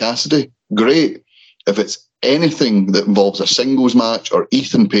Isaiah Cassidy, great. If it's anything that involves a singles match or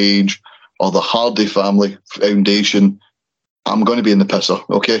Ethan Page or the Hardy Family Foundation, I'm going to be in the pisser,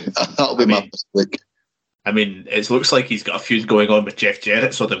 okay? That'll be my mistake. I mean, it looks like he's got a feud going on with Jeff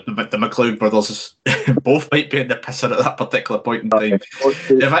Jarrett, so the McLeod brothers both might be in the pisser at that particular point in time.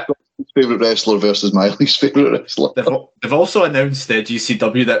 Favourite wrestler versus my least favourite wrestler. They've also announced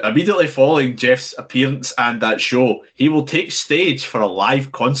GCW that immediately following Jeff's appearance and that show, he will take stage for a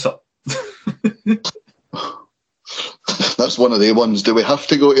live concert. That's one of the ones. Do we have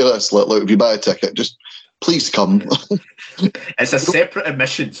to go to this? Look, if you buy a ticket, just please come. It's a separate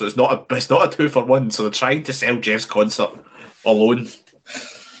admission, so it's not a 2-for-1. So they're trying to sell Jeff's concert alone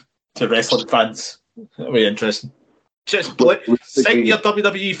to wrestling fans. That'll be interesting. Just sing your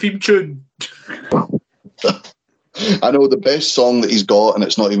WWE theme tune. I know the best song that he's got, and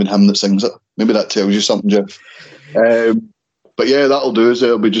it's not even him that sings it. Maybe that tells you something, Jeff. But yeah, that'll do us.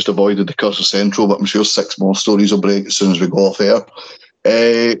 We just avoided the curse of Central, but I'm sure 6 more stories will break as soon as we go off air.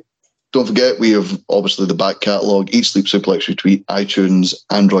 Don't forget, we have obviously the back catalogue, Eat Sleep Suplex Retweet, iTunes,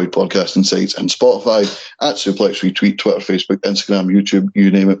 Android podcasting sites, and Spotify, at Suplex Retweet, Twitter, Facebook, Instagram, YouTube,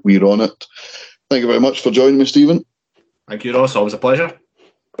 you name it, we're on it. Thank you very much for joining me, Stephen. Thank you, Ross. Always a pleasure.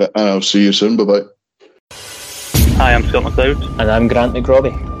 And I'll see you soon. Bye-bye. Hi, I'm Scott McLeod. And I'm Grant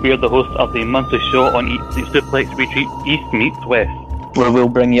McRobbie. We are the hosts of the monthly show on Eat Sleep Suplex Retreat East Meets West, where we'll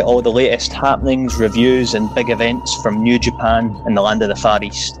bring you all the latest happenings, reviews and big events from New Japan and the land of the Far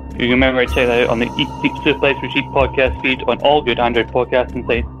East. You can remember to check that out on the Eat Sleep Suplex Retreat podcast feed on all good Android podcasting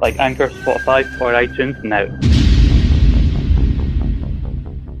sites like Anchor, Spotify or iTunes now.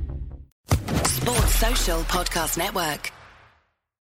 Sports Social Podcast Network.